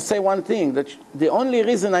I have to say one thing, that the only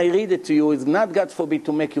reason I read it to you is not, God forbid,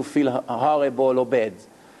 to make you feel horrible or bad.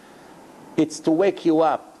 It's to wake you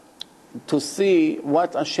up, to see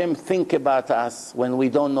what Hashem think about us when we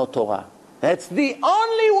don't know Torah. That's the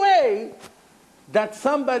only way that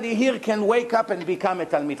somebody here can wake up and become a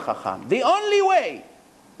Talmid Chacham. The only way.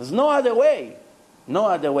 There's no other way. No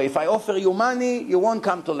other way. If I offer you money, you won't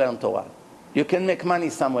come to learn Torah. You can make money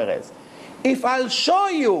somewhere else. If I'll show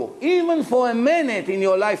you, even for a minute in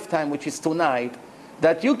your lifetime, which is tonight,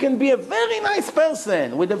 that you can be a very nice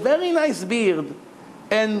person with a very nice beard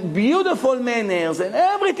and beautiful manners and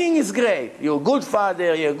everything is great. You're a good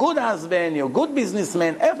father, you're a good husband, you're a good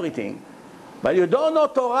businessman, everything. But you don't know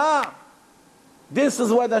Torah. This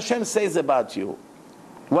is what Hashem says about you.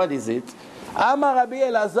 What is it? Amar Rabbi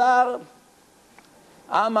Elazar,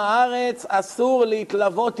 Am haaretz asur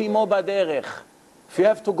להתלוות עמו בדרך. If you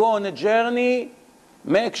have to go on a journey,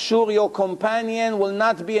 make sure your companion will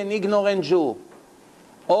not be an ignorant Jew.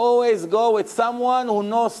 Always go with someone who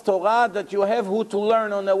knows Torah, that you have who to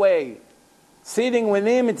learn on the way. Sitting with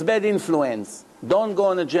him, it's bad influence. Don't go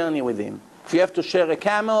on a journey with him. If you have to share a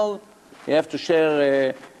camel, you have to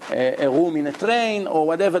share a room in a train, or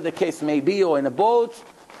whatever the case may be, or in a boat,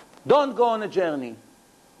 don't go on a journey.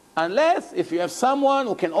 Unless if you have someone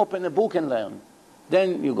who can open a book and learn.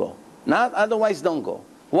 Then you go. Not, otherwise don't go.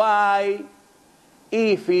 Why?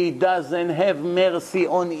 If he doesn't have mercy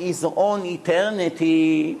on his own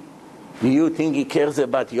eternity, do you think he cares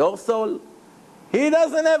about your soul? He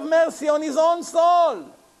doesn't have mercy on his own soul.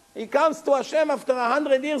 He comes to Hashem after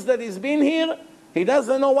 100 years that he's been here. He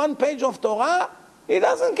doesn't know one page of Torah. He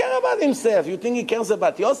doesn't care about himself. You think he cares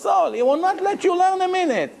about your soul? He will not let you learn a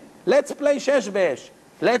minute. Let's play sheshbesh.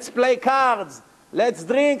 Let's play cards. Let's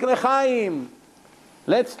drink lechaim.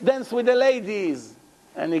 Let's dance with the ladies.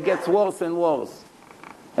 And it gets worse and worse.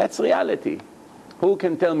 That's reality. Who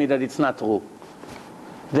can tell me that it's not true?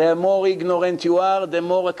 The more ignorant you are, the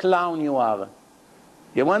more a clown you are.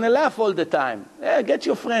 You want to laugh all the time. Get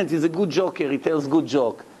your friend. He's a good joker. He tells good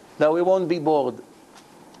joke. That we won't be bored.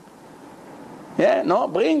 Yeah, no,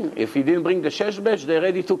 bring. If he didn't bring the sheshbesh, they're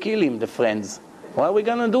ready to kill him, the friends. What are we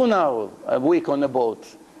going to do now, a week on a boat,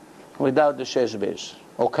 without the sheshbesh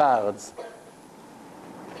or cards?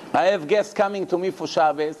 I have guests coming to me for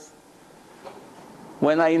Shabbos.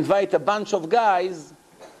 When I invite a bunch of guys,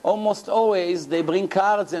 almost always they bring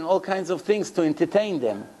cards and all kinds of things to entertain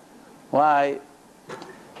them. Why?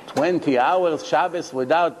 20 hours Shabbos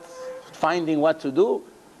without finding what to do?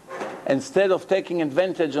 Instead of taking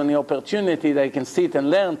advantage on the opportunity they can sit and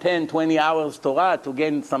learn 10, 20 hours Torah to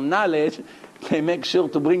gain some knowledge, they make sure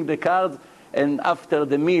to bring the cards, and after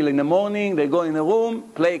the meal in the morning, they go in a room,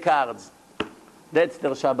 play cards. That's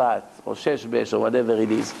their Shabbat, or Sheshbesh, or whatever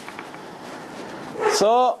it is.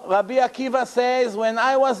 So, Rabbi Akiva says, when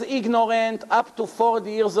I was ignorant, up to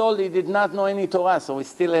 40 years old, he did not know any Torah, so we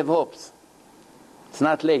still have hopes. It's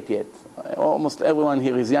not late yet. Almost everyone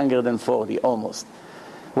here is younger than 40, almost.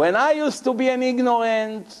 When I used to be an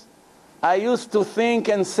ignorant, I used to think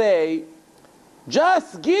and say,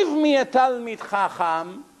 just give me a Talmid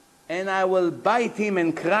Chacham, and I will bite him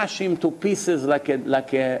and crush him to pieces like a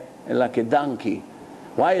donkey.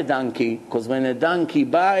 Why a donkey? Because when a donkey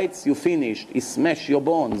bites, you finished. He smashes your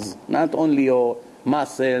bones, not only your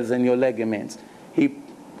muscles and your ligaments. He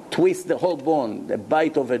twists the whole bone. The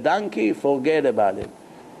bite of a donkey, forget about it.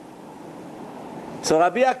 So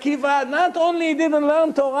Rabbi Akiva not only didn't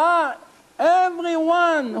learn Torah,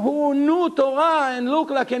 everyone who knew Torah and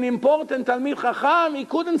looked like an important Talmid Chacham, he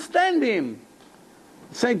couldn't stand him.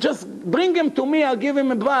 Say, just bring him to me, I'll give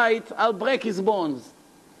him a bite, I'll break his bones.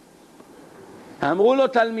 אמרו לו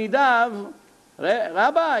תלמידיו,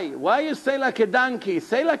 Rabbi, why you say like a donkey?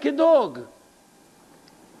 Say like a dog.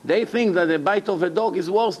 They think that a bite of a dog is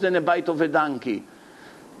worse than a bite of a donkey.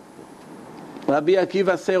 Rabbi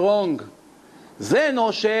Akiva say wrong. זה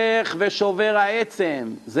נושך ושובר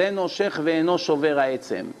העצם. זה נושך ואינו שובר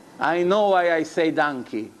העצם. I know why I say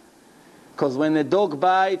donkey. Because when a dog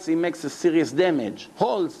bites, it makes a serious damage.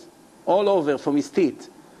 Holes all over from his teeth.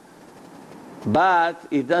 But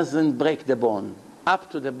it doesn't break the bone.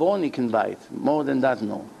 Up to the bone, it can bite. More than that,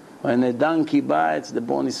 no. When a donkey bites, the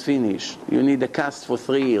bone is finished. You need a cast for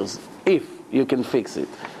 3 years, if you can fix it.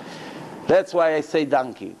 That's why I say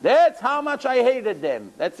donkey. That's how much I hated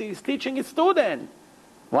them. That's he's teaching his student.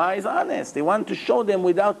 Why? He's honest. He wants to show them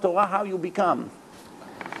without Torah how you become.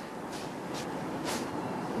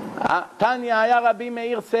 Tanya Aya Rabbi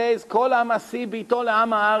Meir says, Kol amasi bito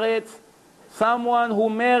le'am haaretz, someone who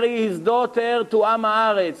marries his daughter to Am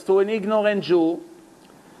Haaretz, to an ignorant Jew,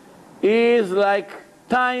 is like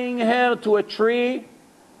tying her to a tree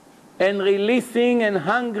and releasing a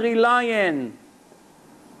hungry lion.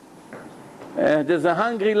 There's a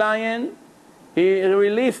hungry lion. He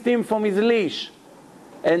released him from his leash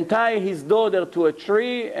and tie his daughter to a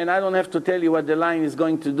tree, and I don't have to tell you what the lion is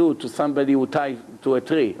going to do to somebody who tied to a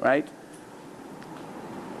tree, right?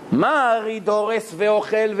 Mari dores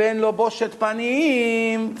ve'ochel ve'en lo boshet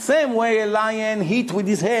panim. Same way a lion hit with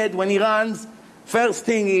his head when he runs. First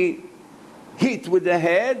thing hit with the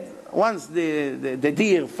head. Once the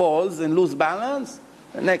deer falls and lose balance,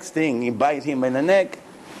 the next thing, he bites him in the neck,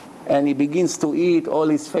 and he begins to eat. All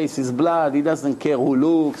his face is blood. He doesn't care who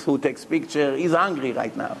looks, who takes picture. He's hungry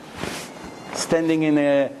right now. Standing in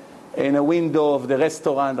a window of the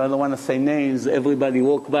restaurant, I don't want to say names, everybody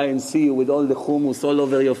walk by and see you with all the hummus all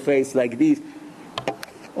over your face like this,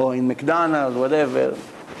 or in McDonald's, whatever.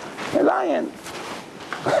 A lion.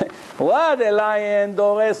 What a lion,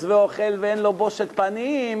 דורס ואוכל ואין לו בושת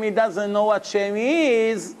פנים, he doesn't know what shame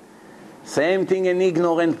is. Same thing an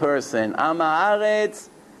ignorant person. עם הארץ,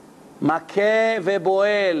 מכה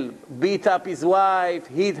ובועל, beat up his wife,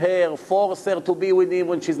 hit her, force her to be with him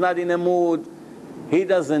when she's not in a mood. He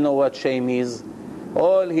doesn't know what shame is.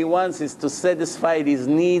 All he wants is to satisfy his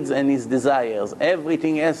needs and his desires.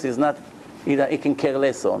 Everything else is not, he can care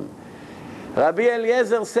less on. Rabbi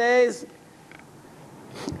Eliezer says,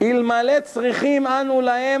 אלמלא צריכים אנו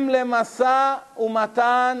להם למשא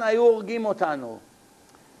ומתן היו הורגים אותנו.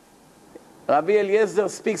 Rabbi Eliezer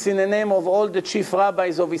speaks in the name of all the chief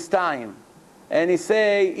rabbis of his time. And he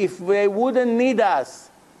say, if they wouldn't need us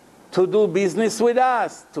to do business with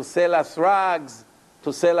us, to sell us rugs,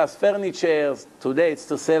 to sell us furniture, today it's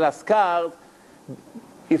to sell us cars,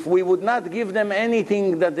 if we would not give them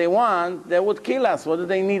anything that they want, they would kill us. What do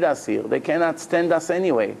they need us here? They cannot stand us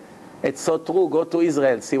anyway. It's so true. Go to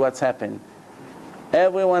Israel, see what's happened.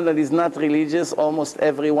 Everyone that is not religious, almost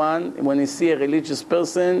everyone, when you see a religious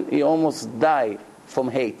person, he almost die from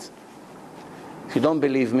hate. If you don't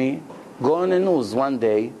believe me, go on the news one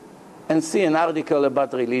day and see an article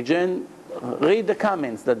about religion. Read the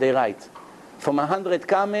comments that they write. From 100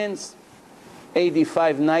 comments,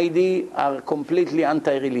 85, 90 are completely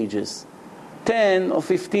anti-religious. 10 or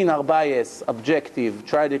 15 are biased, objective,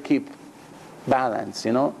 try to keep balance,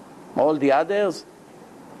 you know. All the others,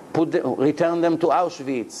 return them to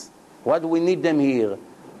Auschwitz. What do we need them here?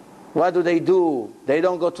 What do? They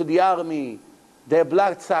don't go to the army. They're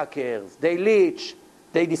bloodsuckers. They leech.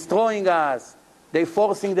 They're destroying us. They're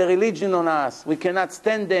forcing the religion on us. We cannot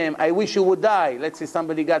stand them. I wish you would die. Let's say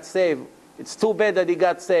somebody got saved. It's too bad that he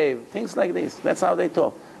got saved. Things like this. That's how they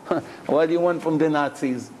talk. What do you want from the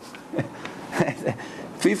Nazis?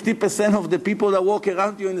 50% of the people that walk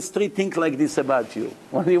around you in the street think like this about you.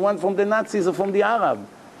 What do you want from the Nazis or from the Arab?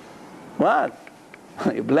 What?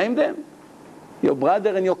 You blame them? Your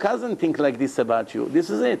brother and your cousin think like this about you.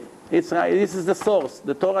 This is it. This is the source.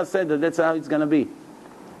 The Torah said that that's how it's going to be.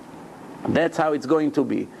 That's how it's going to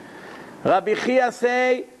be. Rabbi Chia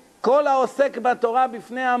say, כל העוסק בתורה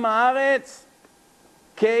בפני עם הארץ,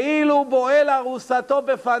 כאילו בועל ארוסתו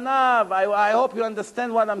בפניו. I hope you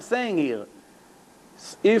understand what I'm saying here.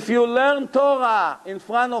 If you learn Torah in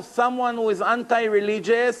front of someone who is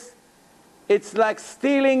anti-religious, it's like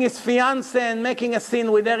stealing his fiancée and making a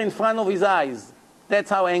sin with her in front of his eyes. That's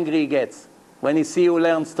how angry he gets when he sees who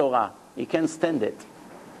learns Torah. He can't stand it.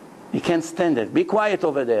 He can't stand it. Be quiet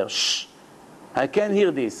over there. Shh. I can't hear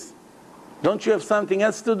this. Don't you have something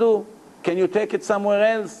else to do? Can you take it somewhere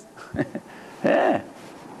else? Yeah.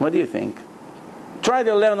 What do you think? Try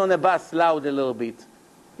to learn on a bus loud a little bit.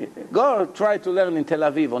 Go try to learn in Tel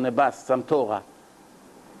Aviv on a bus some Torah.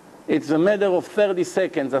 It's a matter of 30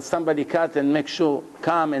 seconds that somebody come and make sure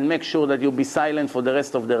that you'll be silent for the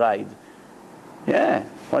rest of the ride. Yeah,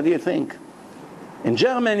 what do you think? In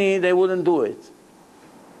Germany, they wouldn't do it.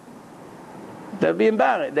 They'll be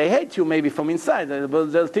embarrassed. They hate you maybe from inside.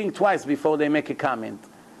 They'll think twice before they make a comment.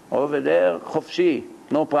 Over there, חופשי,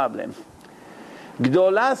 no problem.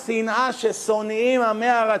 גדולה שנאה ששונאים עמי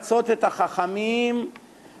ארצות את החכמים.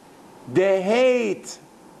 The hate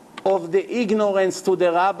of the ignorance to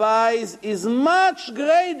the rabbis is much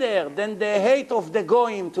greater than the hate of the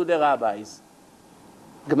goyim to the rabbis.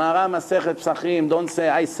 Gemara Masechet Psachim, don't say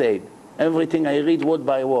I said. Everything I read word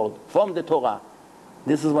by word from the Torah.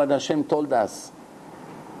 This is what Hashem told us.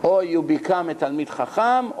 Or you become a Talmid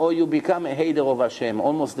Chacham, or you become a hater of Hashem.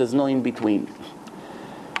 Almost there's no in between.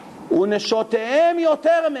 ונשותיהם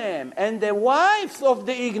יותר מהם. And the wives of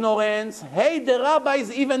the ignorance hate the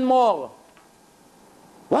rabbis even more.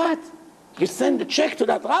 What? You send a check to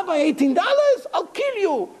that rabbi, $18? I'll kill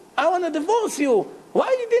you. I want to divorce you.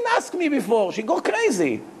 Why you didn't ask me before? She go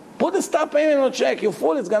crazy. Put a stop payment on a check. You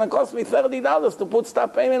fool, it's going to cost me $30 to put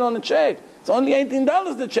stop payment on a check. It's only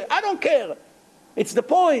 $18 the check. I don't care. It's the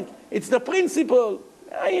point. It's the principle.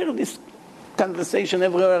 I hear this conversation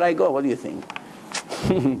everywhere I go. What do you think?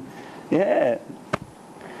 Yeah.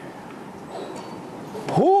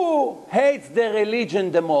 Who hates the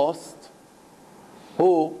religion the most?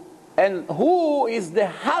 Who? And who is the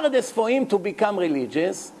hardest for him to become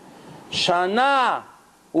religious? Shana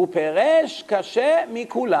uperesh kashe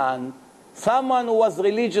mikulan. Someone who was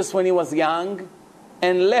religious when he was young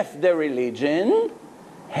and left the religion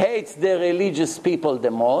hates the religious people the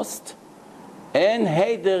most and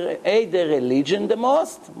hate the religion the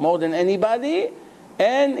most, more than anybody,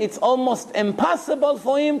 and it's almost impossible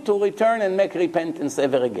for him to return and make repentance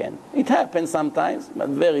ever again. It happens sometimes, but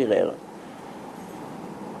very rare.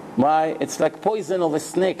 Why? It's like poison of a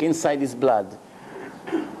snake inside his blood.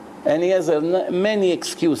 And he has many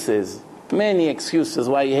excuses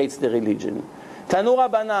why he hates the religion. Tanu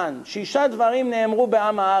Rabbanan, Shisha dvarim ne'emru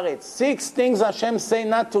be'am haaretz. 6 things Hashem say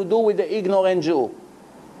not to do with the ignorant Jew.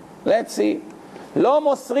 Let's see. Lo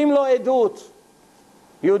mosrim lo edut.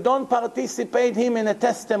 You don't participate him in a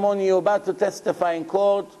testimony you're about to testify in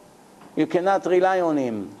court. You cannot rely on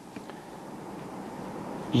him.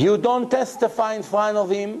 You don't testify in front of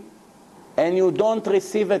him, and you don't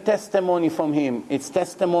receive a testimony from him. Its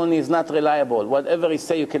testimony is not reliable. Whatever he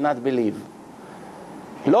say, you cannot believe.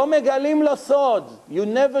 Lo megalim lo sod. You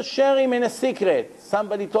never share him in a secret.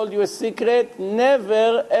 Somebody told you a secret,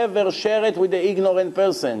 never ever share it with the ignorant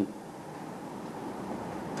person.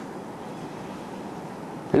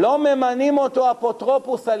 Lo memanim oto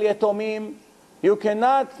apotropus al yetomim. You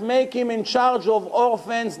cannot make him in charge of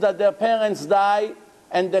orphans that their parents die,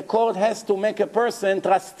 and the court has to make a person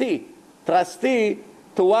trustee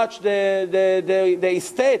to watch the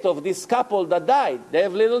estate of this couple that died. They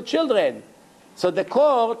have little children. So the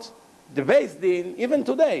court, the Beis Din, even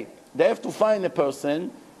today, they have to find a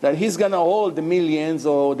person that he's going to hold the millions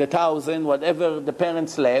or the 1,000, whatever the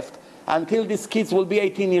parents left, until these kids will be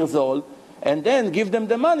 18 years old, and then give them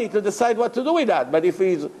the money to decide what to do with that. But if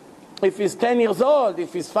he's 10 years old,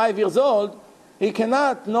 if he's 5 years old, he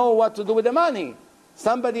cannot know what to do with the money.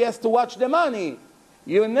 Somebody has to watch the money.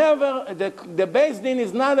 The Beis Din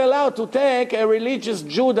is not allowed to take a religious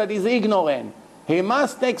Jew that is ignorant. He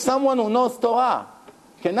must take someone who knows Torah.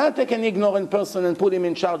 Cannot take an ignorant person and put him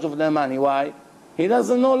in charge of the money. Why? He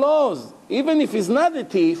doesn't know laws. Even if he's not a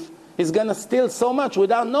thief, he's going to steal so much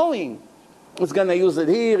without knowing. He's going to use it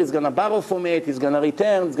here, he's going to borrow from it, he's going to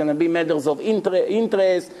return, it's going to be matters of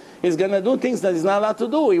interest, he's going to do things that he's not allowed to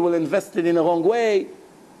do. He will invest it in the wrong way.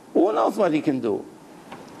 Who knows what he can do?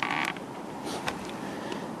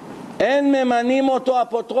 En memanim oto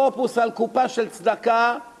apotropus al kupa shel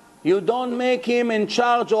tzedakah. You don't make him in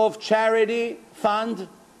charge of charity fund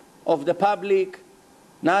of the public,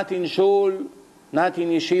 not in shul, not in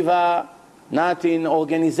yeshiva, not in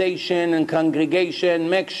organization and congregation.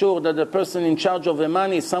 Make sure that the person in charge of the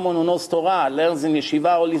money is someone who knows Torah, learns in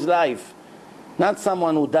yeshiva all his life. Not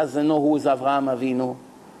someone who doesn't know who is Avraham Avinu.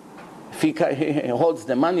 If he holds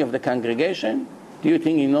the money of the congregation, do you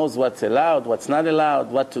think he knows what's allowed, what's not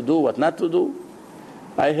allowed, what to do, what not to do?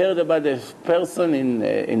 I heard about a person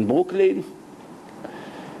in Brooklyn,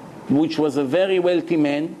 which was a very wealthy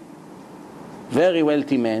man,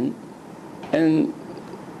 and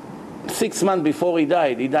 6 months before he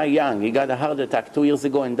died young. He got a heart attack 2 years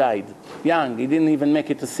ago and died young. He didn't even make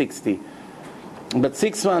it to 60. But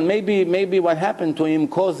 6 months, maybe what happened to him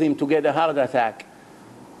caused him to get a heart attack.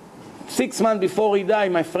 6 months before he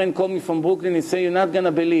died, my friend called me from Brooklyn. He said, "You're not going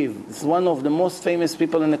to believe. It's one of the most famous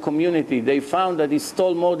people in the community. They found that he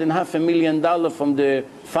stole more than $500,000 from the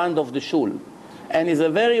fund of the shul. And he's a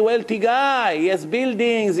very wealthy guy. He has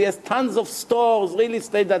buildings. He has tons of stores, real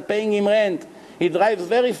estate that paying him rent. He drives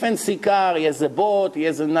very fancy car. He has a boat. He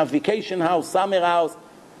has a vacation house, summer house.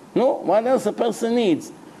 No, what else a person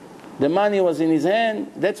needs? The money was in his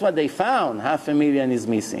hand. That's what they found. $500,000 is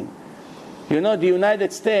missing. You know, the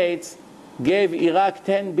United States gave Iraq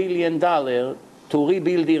 $10 billion to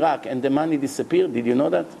rebuild Iraq, and the money disappeared. Did you know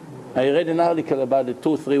that? I read an article about it 2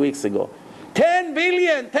 or 3 weeks ago.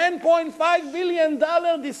 $10.5 billion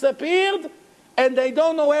disappeared, and they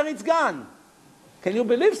don't know where it's gone. Can you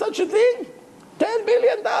believe such a thing? $10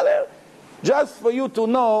 billion. Just for you to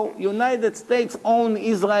know, United States own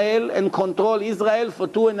Israel and control Israel for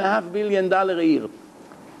 $2.5 billion a year.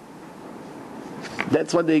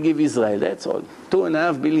 That's what they give Israel, that's all.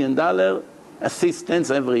 $2.5 billion assistance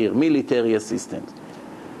every year, military assistance.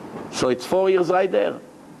 So it's 4 years right there.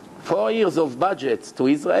 4 years of budgets to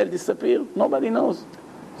Israel disappeared. Nobody knows.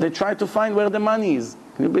 They try to find where the money is.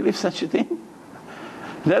 Can you believe such a thing?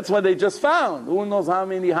 That's what they just found. Who knows how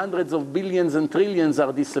many hundreds of billions and trillions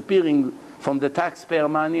are disappearing from the taxpayer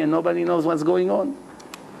money, and nobody knows what's going on.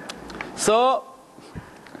 So,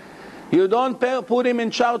 you don't put him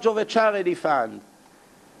in charge of a charity fund.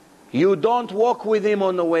 You don't walk with him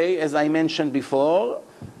on the way, as I mentioned before.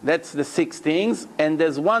 That's the 6 things. And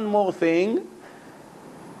there's one more thing.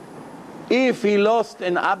 If he lost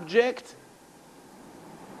an object,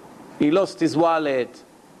 he lost his wallet,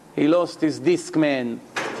 he lost his Discman,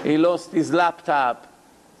 he lost his laptop.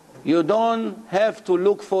 You don't have to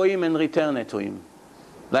look for him and return it to him,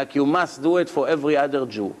 like you must do it for every other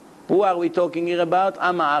Jew. Who are we talking here about?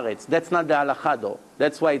 Am haaretz. That's not the halacha though.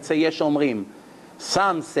 That's why it's a yesh omrim.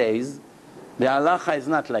 Some says the halacha is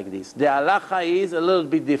not like this. The halacha is a little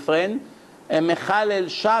bit different. A mechalel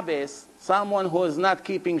Shabbos, someone who is not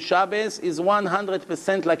keeping Shabbos, is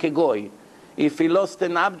 100% like a goy. If he lost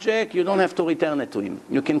an object, you don't have to return it to him.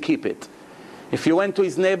 You can keep it. If you went to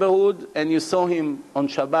his neighborhood and you saw him on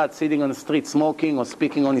Shabbat sitting on the street smoking or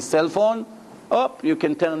speaking on his cell phone, you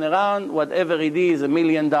can turn around, whatever it is, $1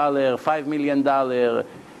 million, $5 million,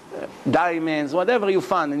 diamonds, whatever you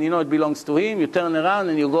find, and you know it belongs to him, you turn around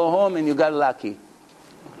and you go home and you got lucky.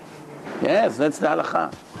 Yes, that's the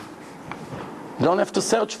halacha. You don't have to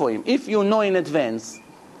search for him. If you know in advance,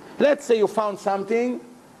 let's say you found something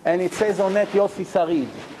and it says on it Yossi Sarid.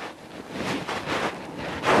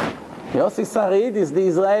 Yossi Sarid is the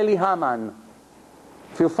Israeli Haman.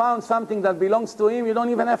 If you found something that belongs to him, you don't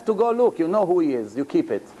even have to go look. You know who he is. You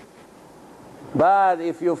keep it. But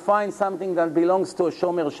if you find something that belongs to a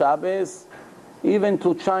Shomer Shabbos, even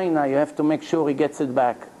to China, you have to make sure he gets it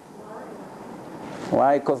back.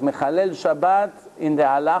 Why? Because Mechalel Shabbat in the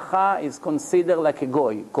halacha is considered like a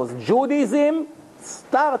goy. Because Judaism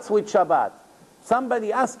starts with Shabbat.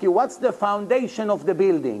 Somebody asks you, what's the foundation of the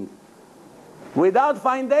building? Without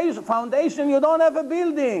foundation, you don't have a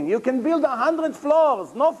building. You can build 100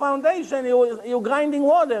 floors. No foundation, you're grinding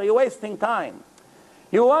water. You're wasting time.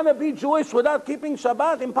 You want to be Jewish without keeping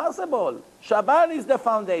Shabbat? Impossible. Shabbat is the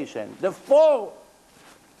foundation. The four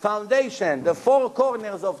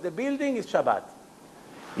corners of the building is Shabbat.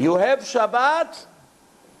 You have Shabbat,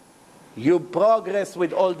 you progress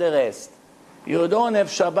with all the rest. You don't have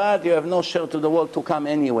Shabbat, you have no share to the world to come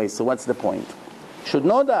anyway, so what's the point? You should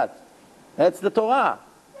know that. That's the Torah.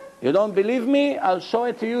 You don't believe me? I'll show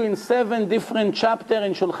it to you in 7 different chapters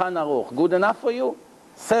in Shulchan Aruch. Good enough for you?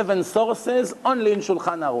 7 sources only in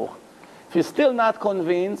Shulchan Aruch. If you're still not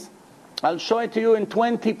convinced, I'll show it to you in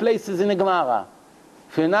 20 places in the Gemara.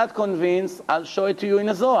 If you're not convinced, I'll show it to you in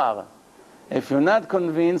the Zohar. If you're not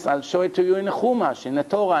convinced, I'll show it to you in the Chumash, in the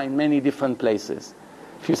Torah, in many different places.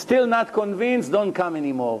 If you're still not convinced, don't come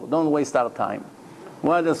anymore. Don't waste our time.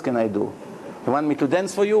 What else can I do? You want me to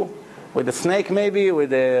dance for you? With a snake maybe?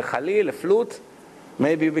 With a khalil, a flute?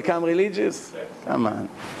 Maybe you become religious? Come on.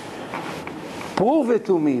 Prove it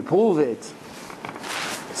to me. Prove it.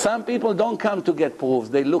 Some people don't come to get proofs.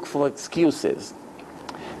 They look for excuses.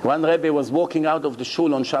 One Rebbe was walking out of the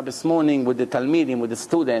shul on Shabbos morning with the Talmidim, with the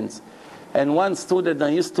students. And one student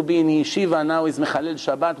that used to be in yeshiva, now is Mechalel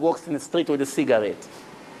Shabbat, walks in the street with a cigarette.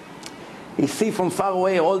 He see from far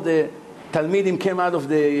away all the Talmidim came out of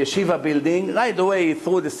the yeshiva building. Right away he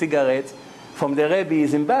threw the cigarette. From the Rebbe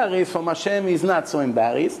he's embarrassed, from Hashem he's not so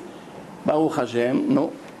embarrassed. Baruch Hashem,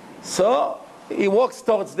 no. So he walks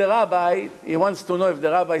towards the rabbi. He wants to know if the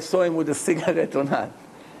rabbi saw him with a cigarette or not.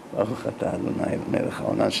 Baruch atah Adonai melech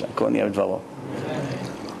haolam shekol niyeh b'dvaro.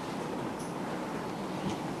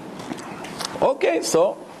 Okay,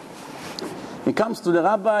 so he comes to the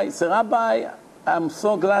rabbi. He says, Rabbi, I'm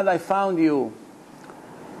so glad I found you.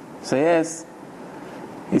 He says, yes.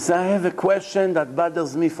 He said, I have a question that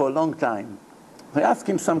bothers me for a long time. I asked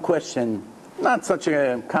him some question, not such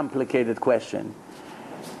a complicated question.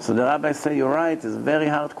 So the rabbi said, you're right, it's a very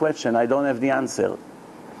hard question. I don't have the answer.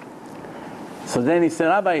 So then he said,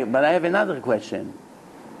 Rabbi, but I have another question.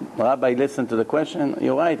 The rabbi listened to the question.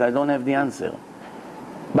 You're right, I don't have the answer.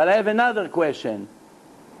 But I have another question.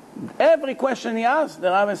 Every question he asked, the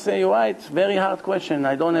rabbi said, you're right, very hard question,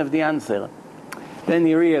 I don't have the answer. Then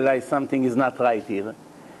he realized something is not right here.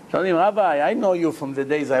 He told him, Rabbi, I know you from the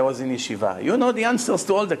days I was in yeshiva. You know the answers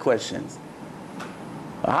to all the questions.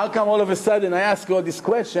 How come all of a sudden I ask you all these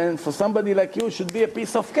questions? For somebody like you, it should be a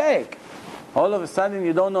piece of cake. All of a sudden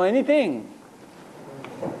you don't know anything.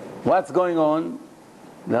 What's going on?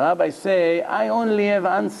 The rabbi say, I only have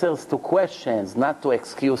answers to questions, not to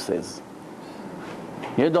excuses.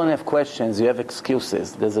 You don't have questions, you have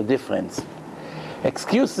excuses. There's a difference.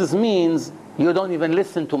 Excuses means you don't even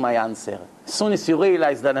listen to my answer. As soon as you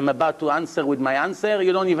realize that I'm about to answer with my answer,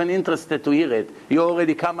 you don't even interested to hear it. You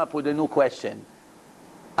already come up with a new question.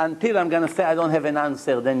 Until I'm going to say I don't have an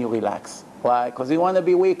answer, then you relax. Why? Because you want to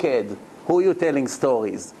be wicked. Who are you telling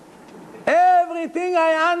stories? Everything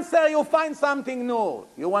I answer, you find something new.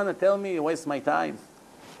 You want to tell me you waste my time?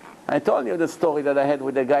 I told you the story that I had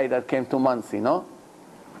with the guy that came to Monsey, no?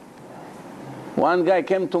 One guy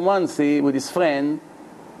came to Monsey with his friend,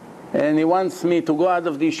 and he wants me to go out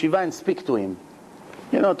of the yeshiva and speak to him.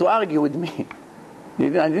 You know, to argue with me.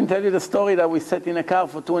 I didn't tell you the story that we sat in a car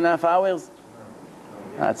for 2.5 hours?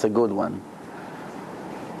 That's a good one.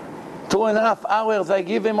 2.5 hours, I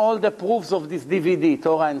give him all the proofs of this DVD,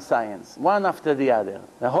 Torah and Science, one after the other.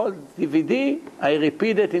 The whole DVD, I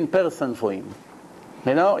repeat it in person for him.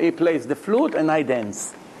 You know, he plays the flute and I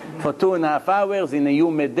dance. For 2.5 hours in a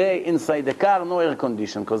humid day, inside the car, no air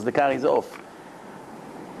condition, because the car is off.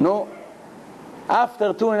 No.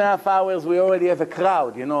 After 2.5 hours, we already have a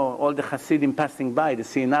crowd, you know, all the Hasidim passing by, they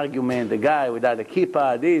see an argument, the guy without a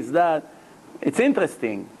kippah, this, that. It's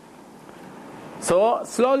interesting. So,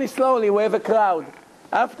 slowly, we have a crowd.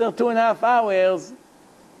 After 2.5 hours,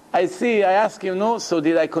 I ask him, no, so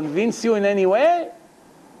did I convince you in any way?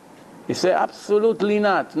 He said, absolutely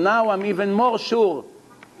not. Now I'm even more sure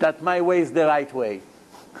that my way is the right way.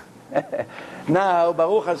 Now,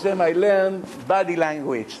 Baruch Hashem, I learned body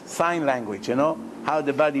language, sign language, you know, how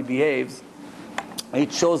the body behaves.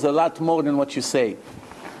 It shows a lot more than what you say.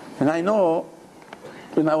 And I know,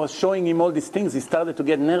 when I was showing him all these things, he started to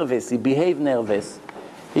get nervous. He behaved nervous.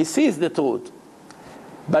 He sees the truth,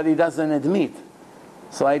 but he doesn't admit.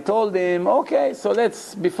 So I told him, okay, so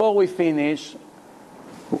before we finish,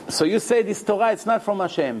 so you say this Torah, it's not from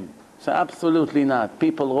Hashem. So absolutely not.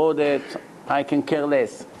 People wrote it, I can care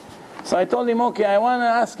less. So I told him, okay, I want to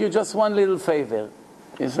ask you just one little favor.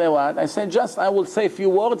 He said, what? I said, I will say a few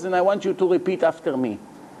words and I want you to repeat after me.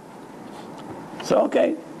 So,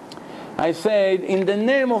 okay. I said, in the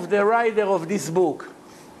name of the writer of this book,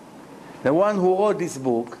 the one who wrote this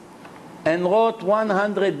book, and wrote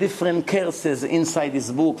 100 different curses inside this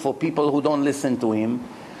book for people who don't listen to him,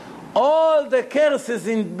 all the curses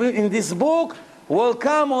in this book will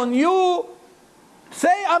come on you.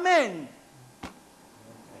 Say Amen.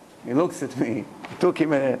 He looks at me. It took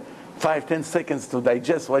him 5-10 seconds to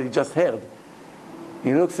digest what he just heard.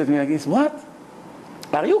 He looks at me like this, what?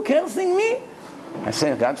 Are you cursing me? I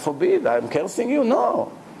said, God forbid, I'm cursing you?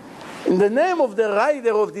 No. In the name of the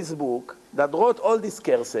writer of this book that wrote all these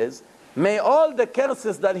curses, may all the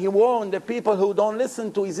curses that he warned the people who don't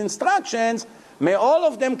listen to his instructions, may all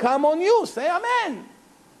of them come on you. Say Amen.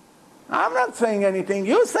 I'm not saying anything.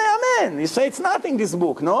 You say Amen. You say it's nothing, this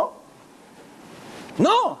book, no?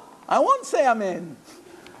 No, I won't say Amen.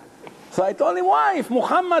 So I told him, why? If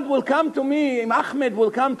Muhammad will come to me, if Ahmed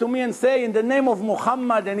will come to me and say, in the name of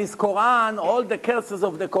Muhammad and his Quran, all the curses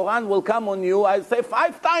of the Quran will come on you, I'll say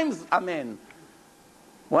 5 times Amen.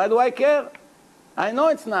 Why do I care? I know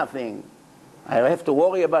it's nothing. I have to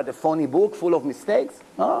worry about a phony book full of mistakes?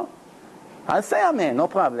 No. I'll say Amen, no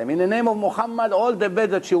problem. In the name of Muhammad, all the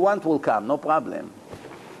bad that you want will come, no problem.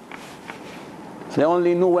 If they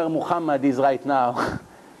only knew where Muhammad is right now.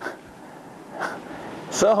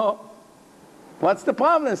 So, what's the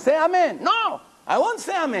problem? Say Amen. No, I won't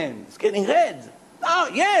say Amen. It's getting red. Oh,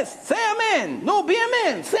 yes, say Amen. No, be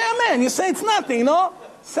Amen. Say Amen. You say it's nothing, no?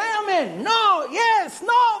 Say Amen. No, yes,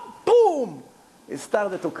 no. Boom. He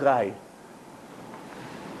started to cry.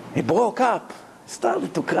 He broke up. He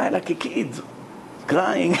started to cry like a kid.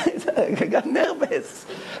 Crying. I got nervous.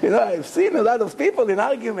 You know, I've seen a lot of people in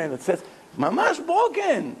argument that says, Mamash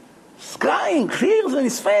broken. He's crying, tears in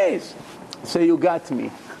his face. So you got me.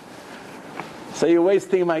 So you're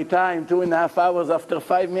wasting my time 2.5 hours. After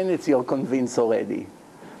 5 minutes, you're convinced already.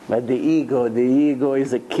 But the ego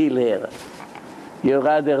is a killer. You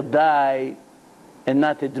rather die and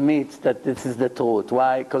not admit that this is the truth.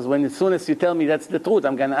 Why? Because as soon as you tell me that's the truth,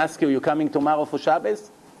 I'm going to ask you, you coming tomorrow for Shabbos?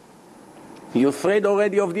 You're afraid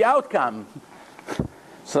already of the outcome.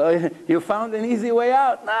 So you found an easy way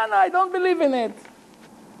out. No, I don't believe in it.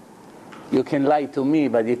 You can lie to me,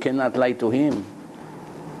 but you cannot lie to him.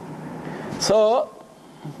 So,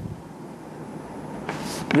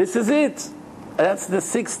 this is it. That's the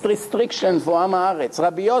 6th restriction for Am Haaretz.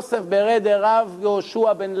 Rabbi Yosef bered Rav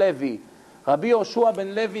Yoshua ben Levi. Rabbi Yoshua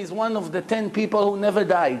ben Levi is one of the 10 people who never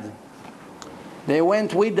died. They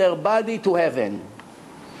went with their body to heaven.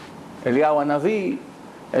 Eliyahu Hanavi,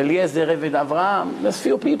 Eliezer Eved Avraham, there's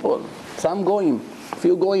few people. Some goyim,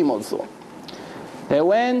 few goyim also. They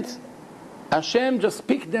went, Hashem just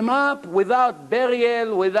picked them up without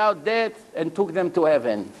burial, without death, and took them to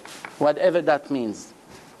heaven. Whatever that means.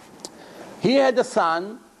 He had a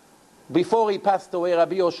son, before he passed away,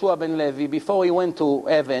 Rabbi Yoshua ben Levi, before he went to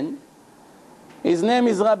heaven. His name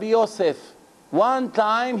is Rabbi Yosef. One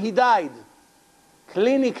time he died.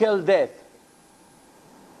 Clinical death.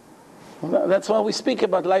 That's why we speak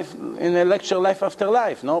about life in a lecture, Life After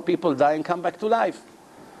Life. No, people die and come back to life.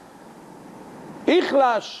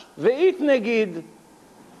 Ichlash ve'it negid.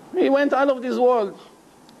 He went out of this world.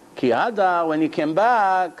 Ki Hadar, when he came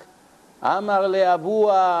back, Amar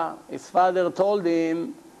le'abua, his father told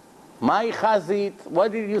him, Mai chazit,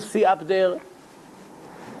 what did you see up there?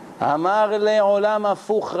 אמר לעולם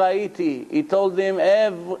הפוך ראיתי. He told him,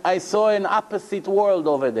 I saw an opposite world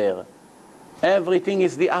over there. Everything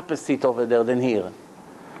is the opposite over there than here.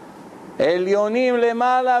 עליונים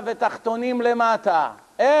למעלה ותחתונים למטה.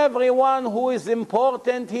 Everyone who is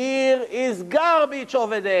important here is garbage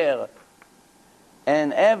over there.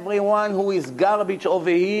 And everyone who is garbage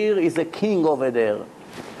over here is a king over there.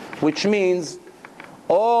 Which means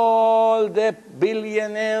all the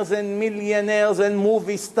billionaires and millionaires and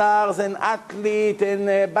movie stars and athletes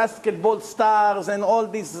and basketball stars and all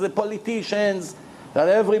these politicians that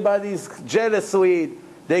everybody is jealous with,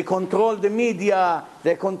 they control the media,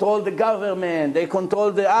 they control the government, they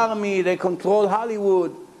control the army, they control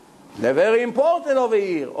Hollywood. They're very important over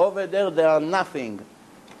here. Over there, they are nothing.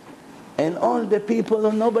 And all the people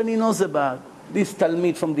that nobody knows about. This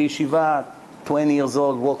Talmid from the yeshiva, 20 years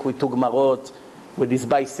old, walk with Tugmarot, with his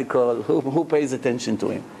bicycle. Who pays attention to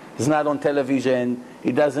him? He's not on television.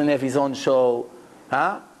 He doesn't have his own show.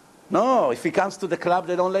 Huh? No, if he comes to the club,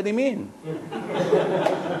 they don't let him in.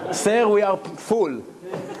 Sir, we are full.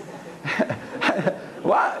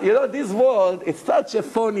 Well, you know, this world, it's such a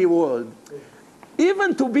funny world.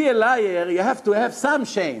 Even to be a liar, you have to have some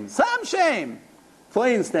shame. Some shame. For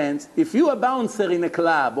instance, if you're a bouncer in a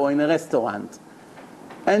club or in a restaurant,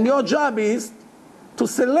 and your job is to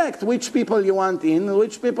select which people you want in and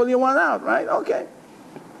which people you want out, right? Okay.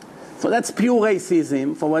 So that's pure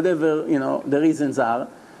racism, for whatever, you know, the reasons are.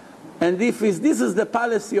 And if this is the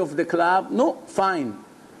policy of the club, no, fine.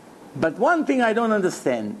 But one thing I don't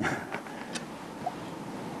understand.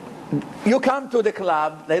 You come to the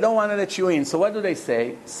club, they don't want to let you in. So what do they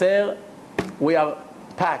say? Sir, we are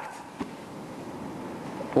packed.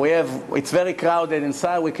 It's very crowded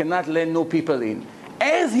inside, we cannot let new people in.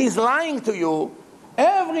 As he's lying to you,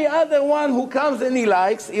 every other one who comes and he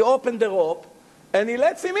likes, he opens the rope, and he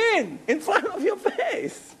lets him in front of your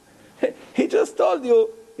face. He just told you,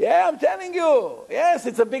 yeah, I'm telling you, yes,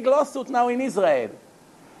 it's a big lawsuit now in Israel.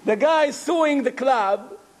 The guy is suing the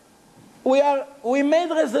club. We made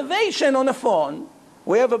reservation on the phone.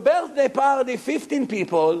 We have a birthday party, 15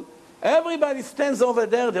 people. Everybody stands over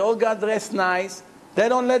there. They all got dressed nice. They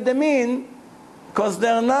don't let them in because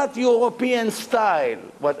they're not European style,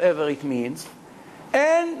 whatever it means.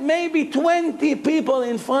 And maybe 20 people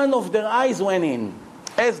in front of their eyes went in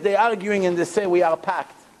as they're arguing and they say, we are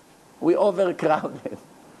packed. We overcrowded.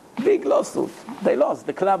 Big lawsuit. They lost.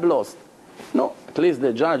 The club lost. No, at least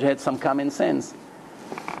the judge had some common sense.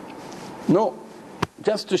 No,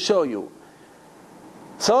 just to show you.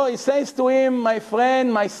 So he says to him, my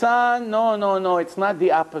friend, my son, no, it's not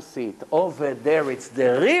the opposite. Over there it's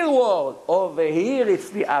the real world. Over here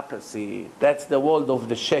it's the opposite. That's the world of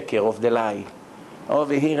the sheker, of the lie.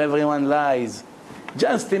 Over here everyone lies.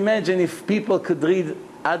 Just imagine if people could read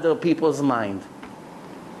other people's mind.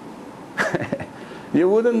 You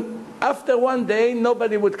wouldn't, after one day,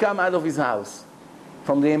 nobody would come out of his house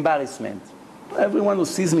from the embarrassment. Everyone who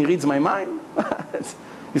sees me reads my mind.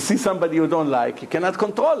 You see somebody you don't like, you cannot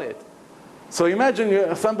control it. So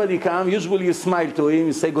imagine somebody come, usually you smile to him,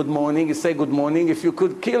 you say good morning, If you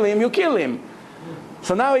could kill him, you kill him.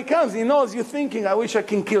 So now he comes, he knows you're thinking, I wish I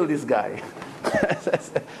can kill this guy.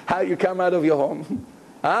 How you come out of your home?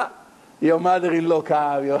 Huh? Your mother-in-law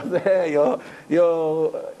comes, your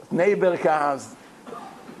neighbor comes.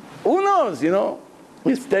 Who knows, you know?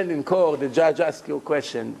 We stand in court, the judge asks you a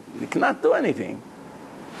question. You cannot do anything.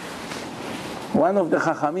 One of the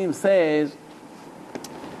Chachamim says,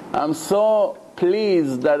 I'm so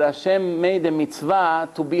pleased that Hashem made a mitzvah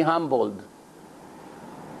to be humbled.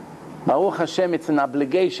 Baruch Hashem, it's an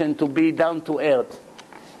obligation to be down to earth.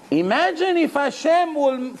 Imagine if Hashem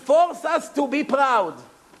will force us to be proud.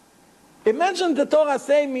 Imagine the Torah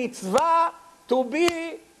saying mitzvah to be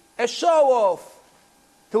a show-off,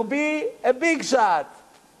 to be a big shot,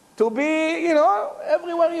 to be, you know,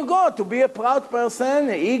 everywhere you go, to be a proud person,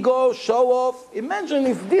 ego, show-off. Imagine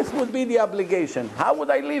if this would be the obligation. How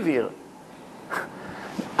would I live here?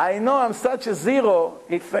 I know I'm such a zero.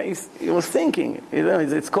 He was thinking.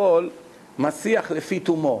 It's called Masiach Lefi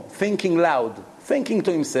Tumo, thinking loud, thinking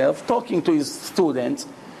to himself, talking to his students.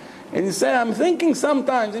 And he said, I'm thinking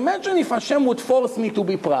sometimes, imagine if Hashem would force me to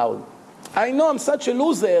be proud. I know I'm such a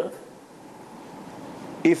loser.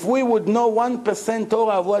 If we would know 1%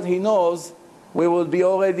 Torah of what he knows, we would be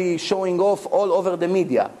already showing off all over the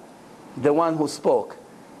media, the one who spoke.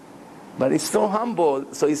 But he's so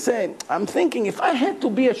humble. So he said, I'm thinking, if I had to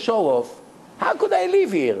be a show-off, how could I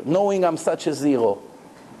live here knowing I'm such a zero?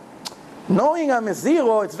 Knowing I'm a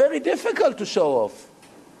zero, it's very difficult to show off.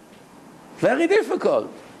 Very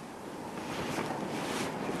difficult.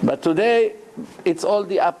 But today, it's all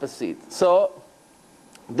the opposite. So,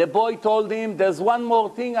 the boy told him, there's one more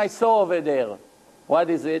thing I saw over there. What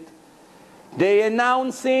is it? They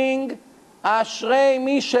announcing, Ashrei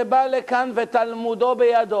mi sheba lekan vetalmudo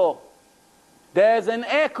beyado. There's an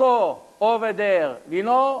echo over there. You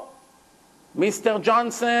know, Mr.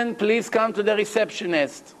 Johnson, please come to the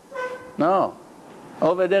receptionist. No.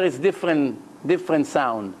 Over there is different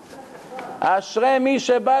sound. Ashrei mi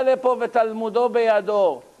sheba lepo vetalmudo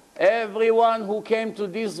beyado. Everyone who came to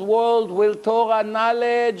this world with Torah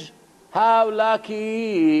knowledge, how lucky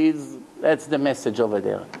he is. That's the message over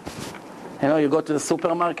there. You know, you go to the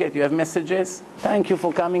supermarket, you have messages. Thank you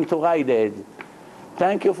for coming to Rite Aid.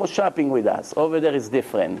 Thank you for shopping with us. Over there is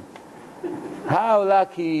different. How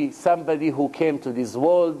lucky somebody who came to this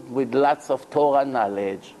world with lots of Torah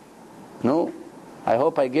knowledge. No? I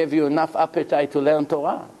hope I gave you enough appetite to learn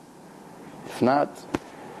Torah. If not...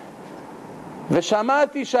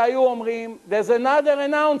 ושמעתי שהיו אומרים, there's another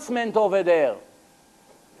announcement over there.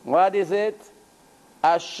 What is it?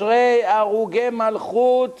 אשרי הרוגי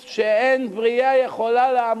מלכות שאין בריאה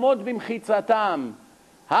יכולה לעמוד במחיצתם.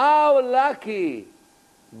 How lucky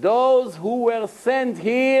those who were sent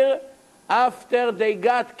here after they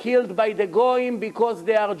got killed by the Goyim because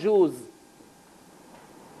they are Jews.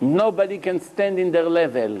 Nobody can stand in their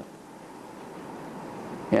level.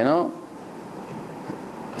 You know?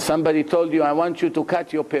 Somebody told you, I want you to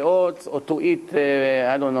cut your peot, or to eat,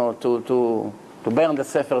 I don't know, to burn the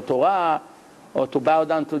Sefer Torah, or to bow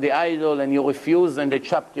down to the idol, and you refuse, and they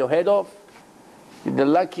chopped your head off. You're the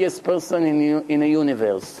luckiest person in the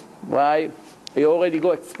universe. Why? You already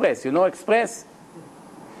go express. You know express?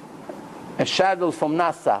 A shuttle from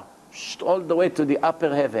NASA, all the way to the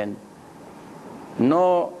upper heaven.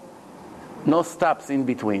 No stops in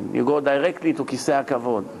between. You go directly to Kisei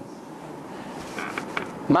HaKavod.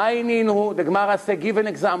 The Gemara says, give an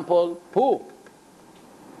example. Who?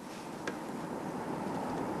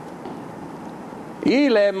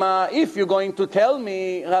 If you're going to tell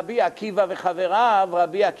me Rabbi Akiva v'chaverav,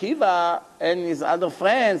 Rabbi Akiva and his other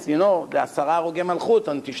friends, you know, the Asara Rogei Malchut,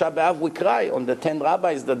 on Tisha B'Av we cry, on the 10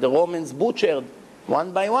 rabbis that the Romans butchered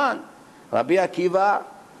one by one. Rabbi Akiva,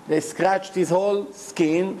 they scratched his whole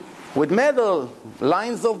skin with metal,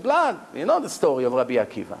 lines of blood. You know the story of Rabbi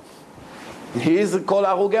Akiva. He is called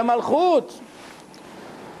Arugei Malchut.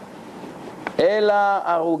 Ela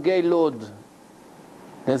Arugei Lod.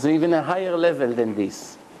 There's even a higher level than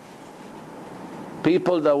this.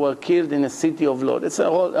 People that were killed in the city of Lod. It's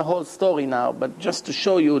a whole story now, but just to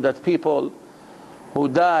show you that people who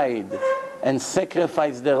died and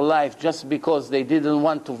sacrificed their life just because they didn't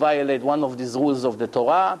want to violate one of these rules of the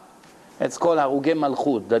Torah, it's called Arugei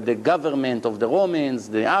Malchut, that the government of the Romans,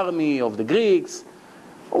 the army of the Greeks,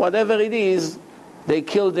 whatever it is, they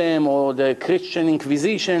killed them, or the Christian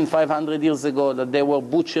Inquisition 500 years ago, that they were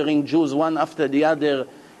butchering Jews one after the other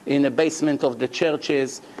in the basement of the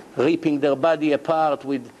churches, ripping their body apart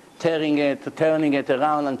with turning it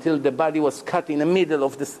around until the body was cut in the middle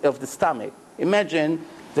of the stomach. Imagine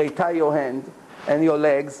they tie your hand and your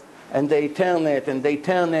legs, and they turn it, and they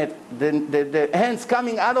turn it, the hands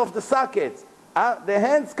coming out of the sockets, the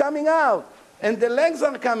hands coming out, and the legs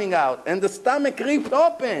are coming out, and the stomach ripped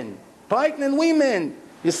open. Pregnant women,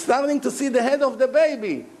 you're starting to see the head of the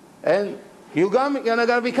baby. And you're going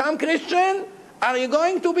to become Christian? Are you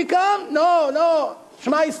going to become? No.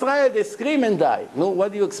 Shema Yisrael, they scream and die. No,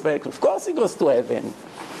 what do you expect? Of course he goes to heaven.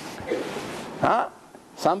 Huh?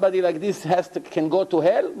 Somebody like this can go to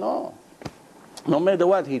hell? No. No matter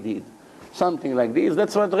what he did. Something like this.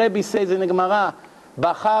 That's what Rebbe says in the Gemara.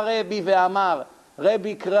 Bacha Rebbe ve'amar.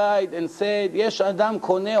 Rebbe cried and said, Yesh Adam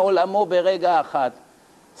koneh olamo berega achat.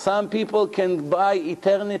 Some people can buy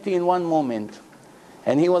eternity in one moment.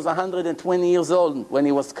 And he was 120 years old when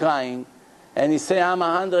he was crying. And he said, I'm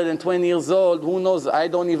 120 years old. Who knows? I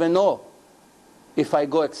don't even know if I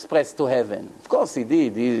go express to heaven. Of course he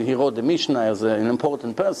did. He wrote the Mishnah as an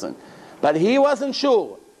important person. But he wasn't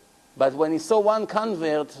sure. But when he saw one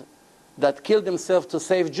convert that killed himself to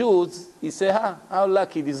save Jews, he said, how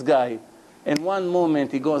lucky this guy. In one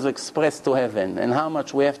moment he goes express to heaven. And how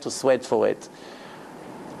much we have to sweat for it.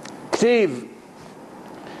 כתיב,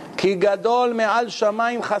 כי גדול מעל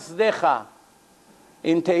שמיים חסדך.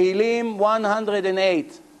 In Tehillim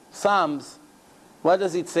 108, Psalms, what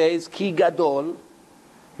does it say? כי גדול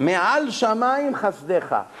מעל שמיים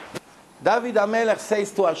חסדך. David HaMelech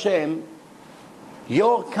says to Hashem,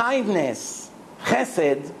 your kindness,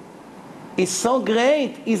 chesed, is so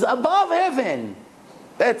great, is above heaven.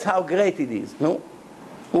 That's how great it is. No?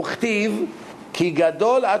 וכתיב, כי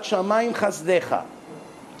גדול עד שמיים חסדך.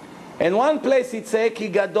 In one place it says, Ki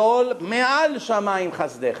gadol me'al shamayim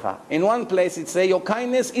chasdecha. In one place it says, your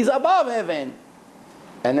kindness is above heaven.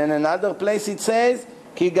 And in another place it says,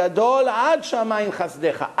 Ki gadol ad shamayim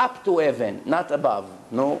chasdecha, up to heaven, not above.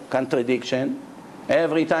 No contradiction.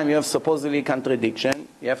 Every time you have supposedly contradiction,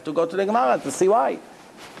 you have to go to the Gemara to see why.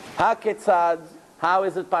 Haketzad, how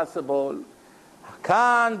is it possible?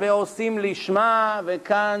 Kan be'osim lishma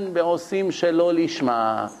vekan be'osim shelo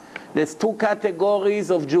lishma. There's two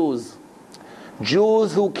categories of Jews.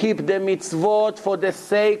 Jews who keep the mitzvot for the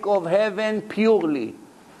sake of heaven purely.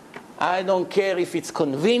 I don't care if it's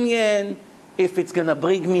convenient, if it's going to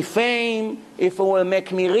bring me fame, if it will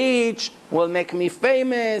make me rich, will make me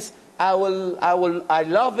famous. I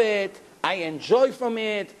love it. I enjoy from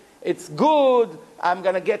it. It's good. I'm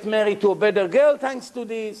going to get married to a better girl thanks to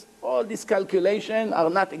this. All these calculations are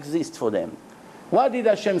not exist for them. What did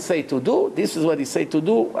Hashem say to do? This is what He said to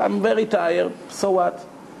do. I'm very tired. So what?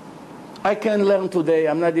 I can learn today.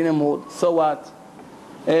 I'm not in a mood. So what?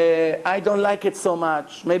 I don't like it so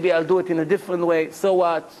much. Maybe I'll do it in a different way. So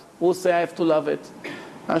what? Who say I have to love it?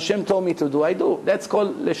 Hashem told me to do. I do. That's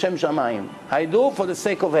called Leshem Shamayim. I do for the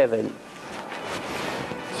sake of heaven.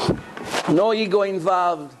 No ego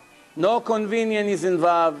involved. No convenience is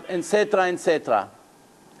involved, etc., etc.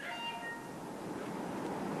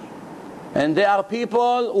 And there are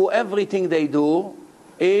people who everything they do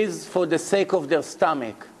is for the sake of their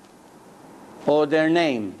stomach or their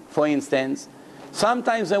name. For instance,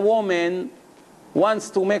 sometimes a woman wants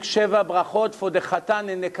to make Sheva brachot for the Chatan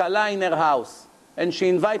and the Kala in her house, and she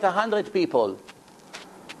invites 100 people.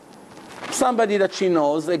 Somebody that she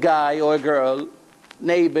knows, a guy or a girl,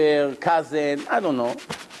 neighbor, cousin, I don't know.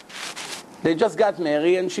 They just got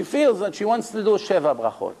married and she feels that she wants to do Sheva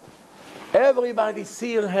brachot. Everybody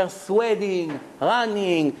sees her sweating,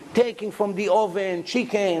 running, taking from the oven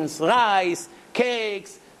chickens, rice,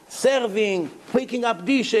 cakes, serving, picking up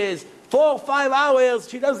dishes. 4 or 5 hours,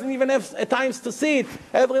 she doesn't even have time to sit.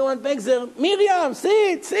 Everyone begs her, Miriam,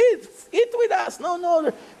 sit, eat with us.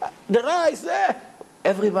 No, the rice.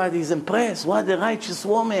 Everybody is impressed. What a righteous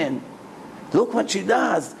woman. Look what she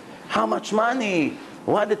does. How much money.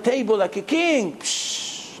 What a table like a king.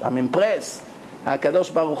 Psh, I'm impressed.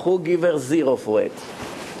 HaKadosh Baruch Hu give her 0 for it.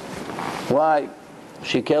 Why?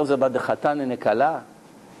 She cares about the Chatan and the Kala.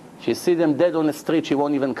 She sees them dead on the street, she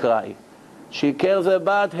won't even cry. She cares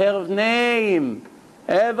about her name.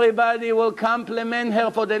 Everybody will compliment her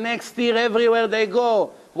for the next year everywhere they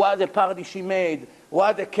go. What a party she made.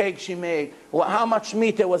 What a cake she made. How much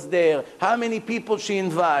meat there was there. How many people she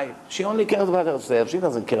invited. She only cares about herself. She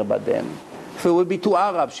doesn't care about them. If it would be 2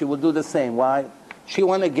 Arabs, she would do the same. Why? She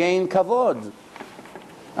want to gain kavod.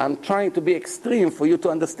 I'm trying to be extreme for you to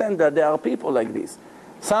understand that there are people like this.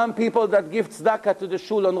 Some people that give tzedakah to the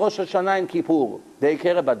shul on Rosh Hashanah and Kippur, they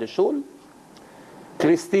care about the shul.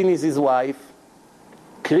 Christine is his wife.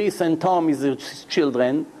 Chris and Tom is his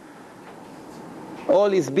children. All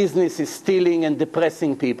his business is stealing and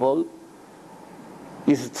depressing people.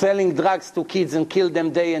 He's selling drugs to kids and kill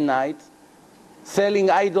them day and night. Selling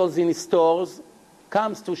idols in his stores.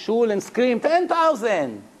 Comes to shul and screams,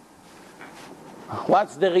 10,000!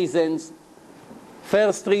 What's the reasons?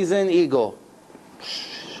 First reason, ego.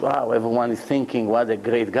 Wow, everyone is thinking, what a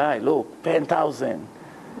great guy. Look, 10,000.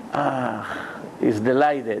 He's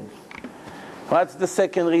delighted. What's the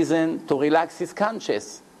second reason? To relax his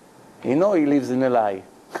conscience. You know he lives in a lie.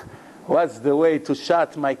 What's the way to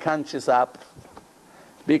shut my conscience up?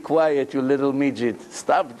 Be quiet, you little midget.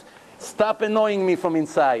 Stop annoying me from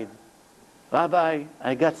inside. Rabbi,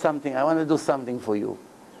 I got something. I want to do something for you.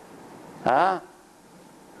 I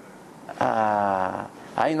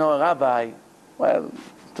know a rabbi. Well,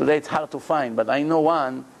 today it's hard to find, but I know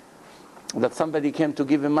one that somebody came to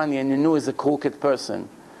give him money and he knew he's a crooked person.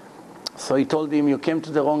 So he told him, you came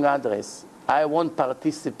to the wrong address. I won't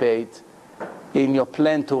participate in your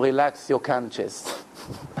plan to relax your conscience.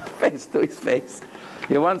 Face to his face.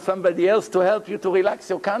 You want somebody else to help you to relax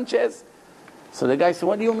your conscience? So the guy said,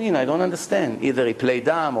 what do you mean? I don't understand. Either he played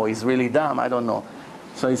dumb or he's really dumb. I don't know.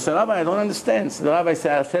 So he said, Rabbi, I don't understand. So the rabbi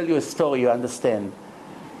said, I'll tell you a story, you understand.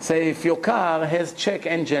 Say, if your car has check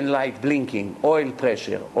engine light blinking, oil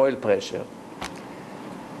pressure.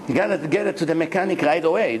 You got to get it to the mechanic right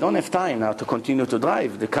away. You don't have time now to continue to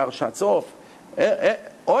drive. The car shuts off.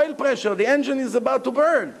 Oil pressure, the engine is about to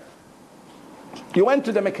burn. You went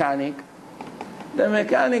to the mechanic. The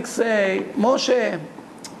mechanic say, Moshe,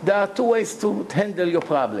 there are 2 ways to handle your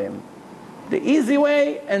problem. The easy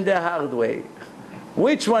way and the hard way.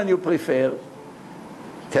 Which one you prefer?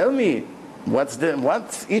 Tell me, what's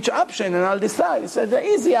each option and I'll decide. He said, the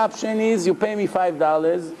easy option is you pay me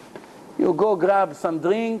 $5, you go grab some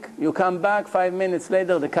drink, you come back 5 minutes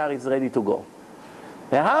later, the car is ready to go.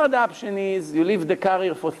 The hard option is you leave the car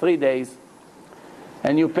here for 3 days,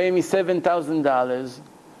 and you pay me $7,000,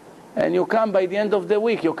 and you come by the end of the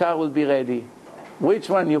week, your car will be ready. Which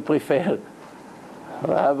one you prefer?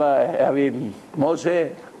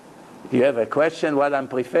 Moshe, you have a question what I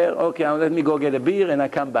prefer? Okay, let me go get a beer and I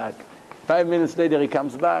come back. 5 minutes later he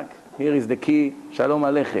comes back. Here is the key. Shalom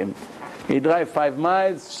Aleichem. He drives 5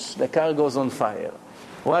 miles, the car goes on fire.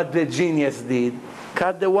 What the genius did,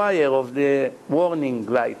 cut the wire of the warning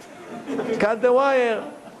light. Cut the wire.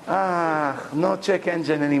 No check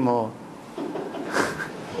engine anymore.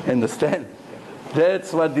 Understand?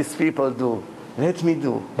 That's what these people do. Let me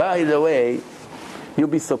do. By the way, you'll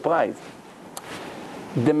be surprised.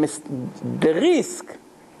 The risk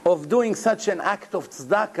of doing such an act of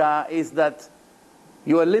tzedakah is that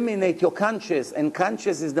you eliminate your conscience, and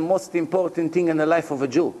conscience is the most important thing in the life of a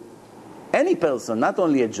Jew. Any person, not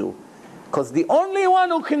only a Jew. Because the only one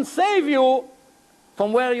who can save you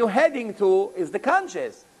from where you're heading to is the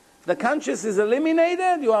conscience. If the conscience is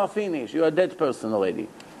eliminated, you are finished. You are a dead person already.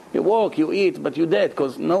 You walk, you eat, but you're dead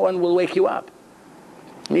because no one will wake you up.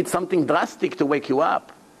 You need something drastic to wake you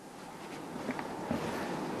up.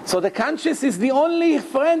 So the conscience is the only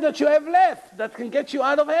friend that you have left that can get you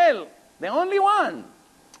out of hell. The only one.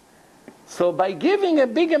 So by giving a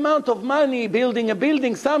big amount of money, building a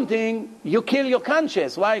building, something, you kill your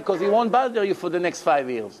conscience. Why? Because he won't bother you for the next 5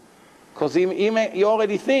 years. Because you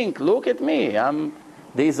already think, look at me, I'm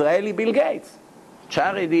the Israeli Bill Gates.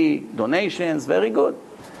 Charity, donations, very good.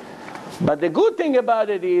 But the good thing about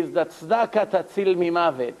it is that tzedakah tatzil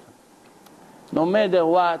mimavet. No matter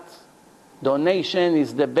what, donation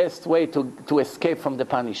is the best way to escape from the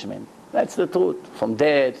punishment. That's the truth. From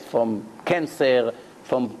death, from cancer,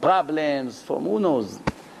 from problems, from who knows.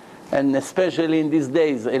 And especially in these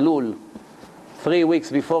days, Elul, 3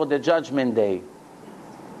 weeks before the Judgment Day.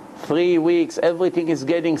 3 weeks, everything is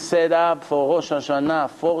getting set up for Rosh Hashanah,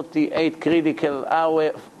 48 critical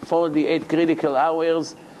hours,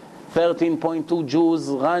 13.2 Jews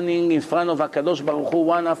running in front of HaKadosh Baruch Hu,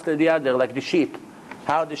 one after the other, like the sheep.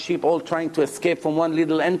 How the sheep all trying to escape from one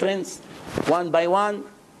little entrance, one by one.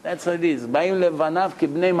 That's what it is. Ba'im levanav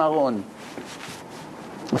kibnei maron.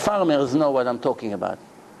 The farmers know what I'm talking about.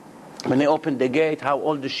 When they open the gate, how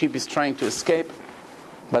all the sheep is trying to escape.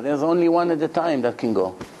 But there's only one at a time that can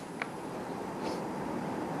go.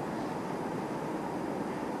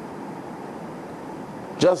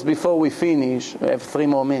 Just before we finish, we have 3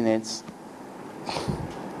 more minutes.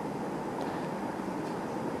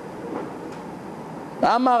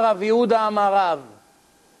 אמר רב יהודה אמר רב,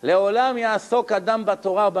 לעולם יעסוק אדם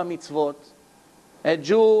בתורה ובמצוות. A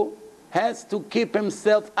Jew has to keep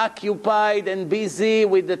himself occupied and busy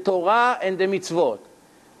with the Torah and the mitzvot.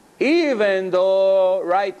 Even though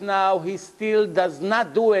right now he still does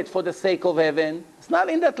not do it for the sake of heaven. It's not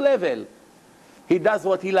in that level. He does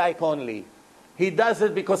what he likes only. He does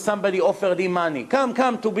it because somebody offered him money. Come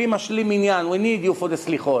to be mashlim minyan. We need you for the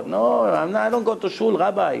slichot. No, I don't go to shul,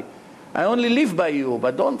 Rabbi. I only live by you,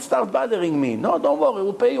 but don't start bothering me. No, don't worry.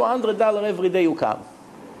 We'll pay you $100 every day you come.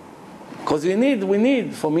 Because we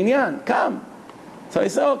need for minyan. Come. So he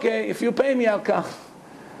said, okay, if you pay me, I'll come.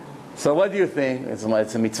 So what do you think? It's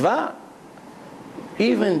a mitzvah.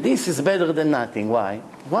 Even this is better than nothing. Why?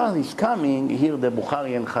 While he's coming, he hear the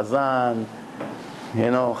Bukharian Chazan,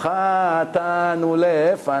 Chatan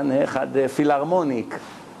Ulef, the Philharmonic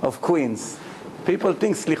of Queens. People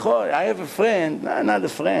think, slichot, I have a friend, not a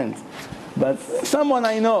friend, but someone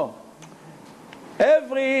I know.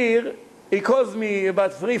 Every year, he calls me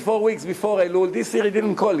about 3-4 weeks before Elul. This year he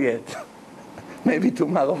didn't call yet. Maybe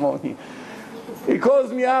tomorrow morning. He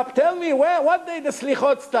calls me up, tell me what day the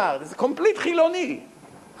slichot start. It's a complete chiloni.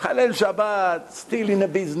 Halel Shabbat, still in a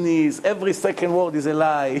business, every second word is a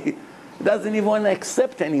lie. He doesn't even want to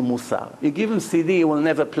accept any musar. You give him CD, he will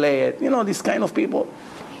never play it. These kind of people.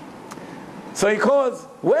 So he calls,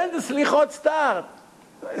 when the slichot start?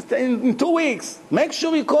 In 2 weeks. Make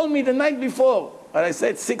sure you call me the night before. And I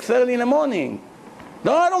said 6:30 in the morning.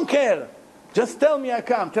 No, I don't care. Just tell me I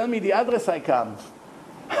come. Tell me the address I come.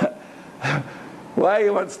 Why he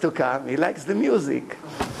wants to come? He likes the music.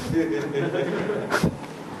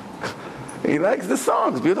 He likes the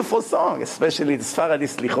songs, beautiful songs, especially the Sfaradi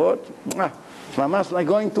Slichot. It's mamash like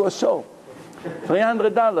going to a show.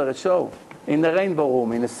 $300 a show in the Rainbow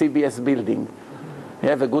Room in a CBS building. You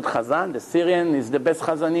have a good Chazan. The Syrian is the best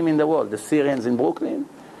Chazanim in the world. The Syrians in Brooklyn.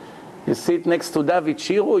 You sit next to David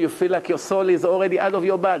Shiru, you feel like your soul is already out of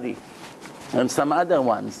your body. And some other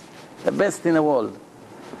ones. The best in the world.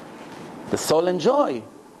 The soul and joy.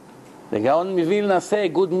 The Gaon Mivilna say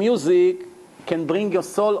good music can bring your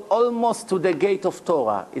soul almost to the gate of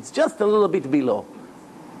Torah. It's just a little bit below.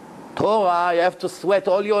 Torah, you have to sweat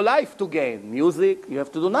all your life to gain. Music, you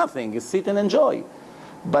have to do nothing. You sit and enjoy.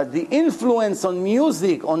 But the influence on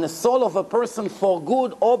music, on the soul of a person for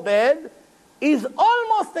good or bad, is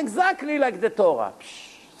almost exactly like the Torah.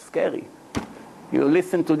 Scary. You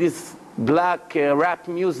listen to this black rap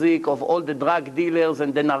music of all the drug dealers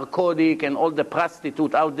and the narcotic and all the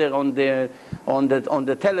prostitute out there on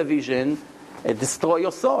the television, it destroy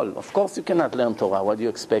your soul. Of course you cannot learn Torah. What do you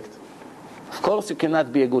expect? Of course you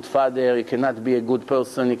cannot be a good father, you cannot be a good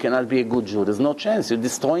person, you cannot be a good Jew. There's no chance. You're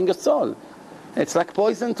destroying your soul. It's like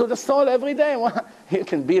poison to the soul every day. You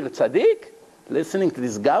can be a tzaddik listening to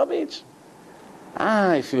this garbage.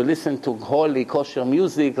 If you listen to holy kosher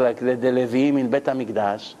music like the Leviim in Bet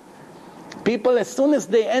HaMikdash, people, as soon as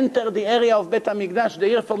they enter the area of Bet HaMikdash, they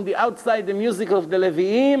hear from the outside the music of the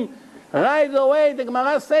Leviim. Right away, the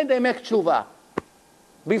Gemara said they make tshuva.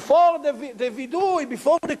 Before the vidui,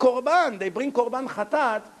 before the korban, they bring korban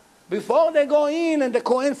chatat. Before they go in and the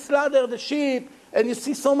Kohen slaughter the sheep, and you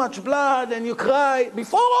see so much blood and you cry.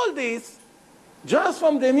 Before all this, just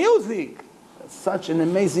from the music, such an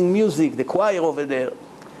amazing music, the choir over there,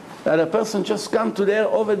 that a person just come to there,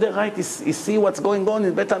 over there, right, you see what's going on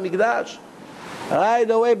in Bet HaMikdash.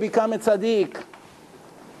 Right away become a tzaddik.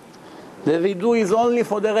 The vidui is only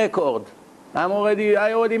for the record. I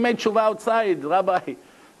already made tshuva outside, Rabbi.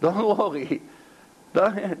 Don't worry.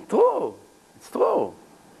 True. It's true.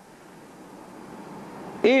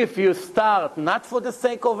 If you start not for the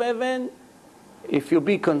sake of heaven, if you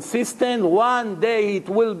be consistent, one day it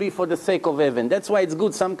will be for the sake of heaven. That's why it's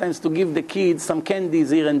good sometimes to give the kids some candies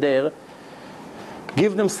here and there.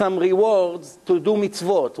 Give them some rewards to do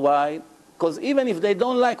mitzvot. Why? Because even if they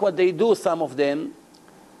don't like what they do, some of them,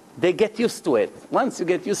 they get used to it. Once you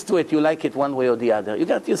get used to it, you like it one way or the other. You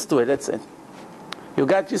got used to it, that's it. You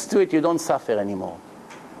got used to it, you don't suffer anymore.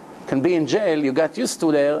 Can be in jail, you got used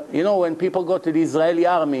to there. You know, when people go to the Israeli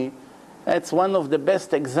army, that's one of the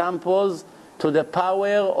best examples to the power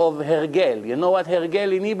of hergel. You know what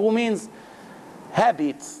hergel in Hebrew means?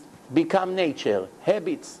 Habits become nature.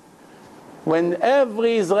 Habits. When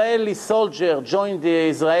every Israeli soldier joined the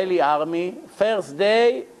Israeli army, first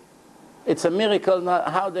day, it's a miracle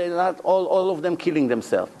how they're not all of them killing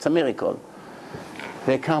themselves. It's a miracle.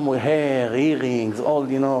 They come with hair, earrings, all,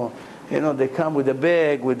 they come with a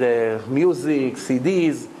bag, with the music,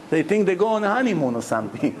 CDs. They think they go on a honeymoon or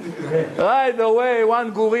something. Right away,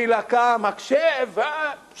 one gorilla come,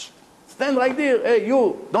 Akshev, stand right there. Hey,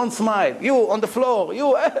 you, don't smile. You, on the floor.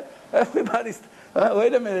 You, everybody's,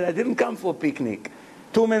 wait a minute, I didn't come for a picnic.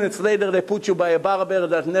 2 minutes later, they put you by a barber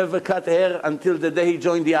that never cut hair until the day he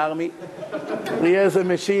joined the army. He has a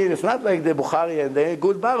machine. It's not like the Bukhari, and they're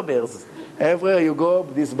good barbers. Everywhere you go,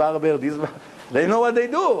 this barber, they know what they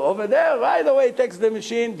do. Over there, right away, he takes the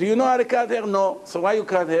machine. Do you know how to cut hair? No. So why you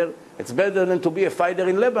cut hair? It's better than to be a fighter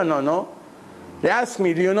in Lebanon, no? They ask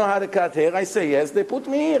me, do you know how to cut hair? I say yes. They put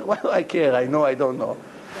me here. Why do I care? I know I don't know.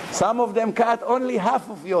 Some of them cut only half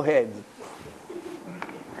of your head.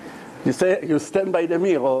 You say, you stand by the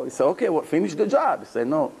mirror. You say, okay, well, finish the job. You say,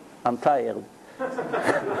 no, I'm tired.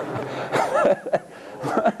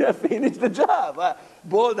 Finish the job.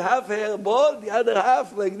 Bald half hair, bald, the other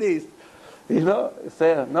half like this. You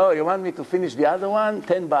say, no, you want me to finish the other one?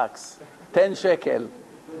 $10, 10 shekel.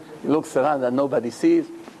 He looks around and nobody sees.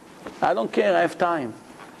 I don't care, I have time.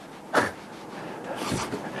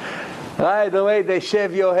 Right away, they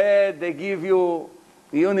shave your head, they give you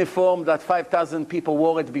a uniform that 5,000 people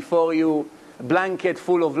wore it before you, a blanket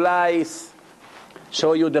full of lice,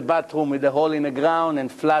 show you the bathroom with a hole in the ground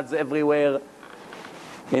and floods everywhere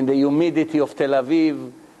in the humidity of Tel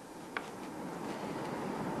Aviv.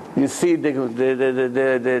 You see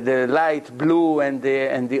the light blue and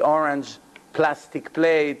the orange plastic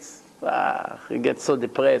plates. You get so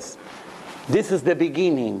depressed. This is the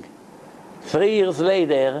beginning. 3 years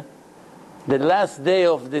later, the last day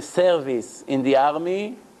of the service in the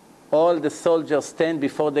army, all the soldiers stand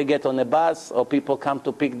before they get on a bus, or people come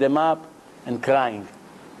to pick them up and crying.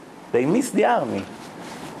 They miss the army.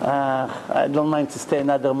 I don't mind to stay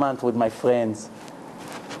another month with my friends.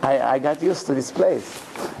 I got used to this place.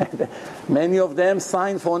 Many of them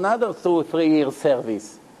signed for another 2 or 3 years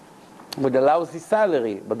service with a lousy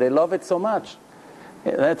salary, but they love it so much.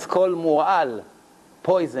 That's called mu'al,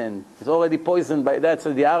 poison. He's already poisoned by that,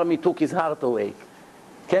 so the army took his heart away.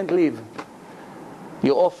 Can't live.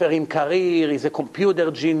 You offer him career, he's a computer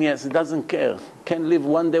genius, he doesn't care. Can't live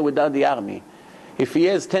one day without the army. If he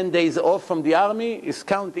has 10 days off from the army, he's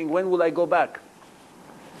counting, when will I go back?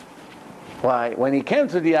 Why? When he came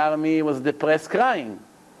to the army, he was depressed, crying.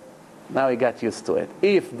 Now he got used to it.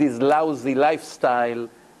 If this lousy lifestyle,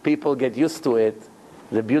 people get used to it,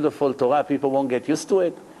 the beautiful Torah, people won't get used to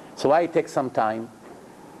it. So why it takes some time?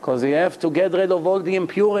 Because you have to get rid of all the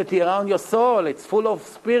impurity around your soul. It's full of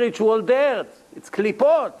spiritual dirt. It's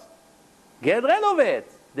klipot. Get rid of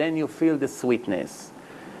it. Then you feel the sweetness.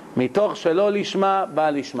 מתוך שלא לשמה, בא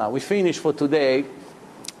לשמה. We finish for today.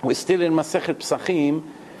 We're still in Masechet Psachim.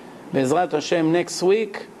 Be'ezrat Hashem, next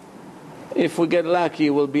week, if we get lucky,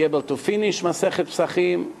 we'll be able to finish Masechet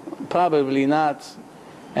Psachim. Probably not.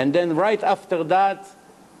 And then right after that,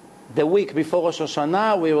 the week before Rosh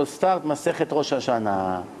Hashanah, we will start Masechet Rosh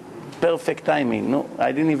Hashanah. Perfect timing. No,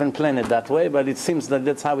 I didn't even plan it that way, but it seems that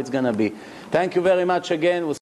that's how it's going to be. Thank you very much again.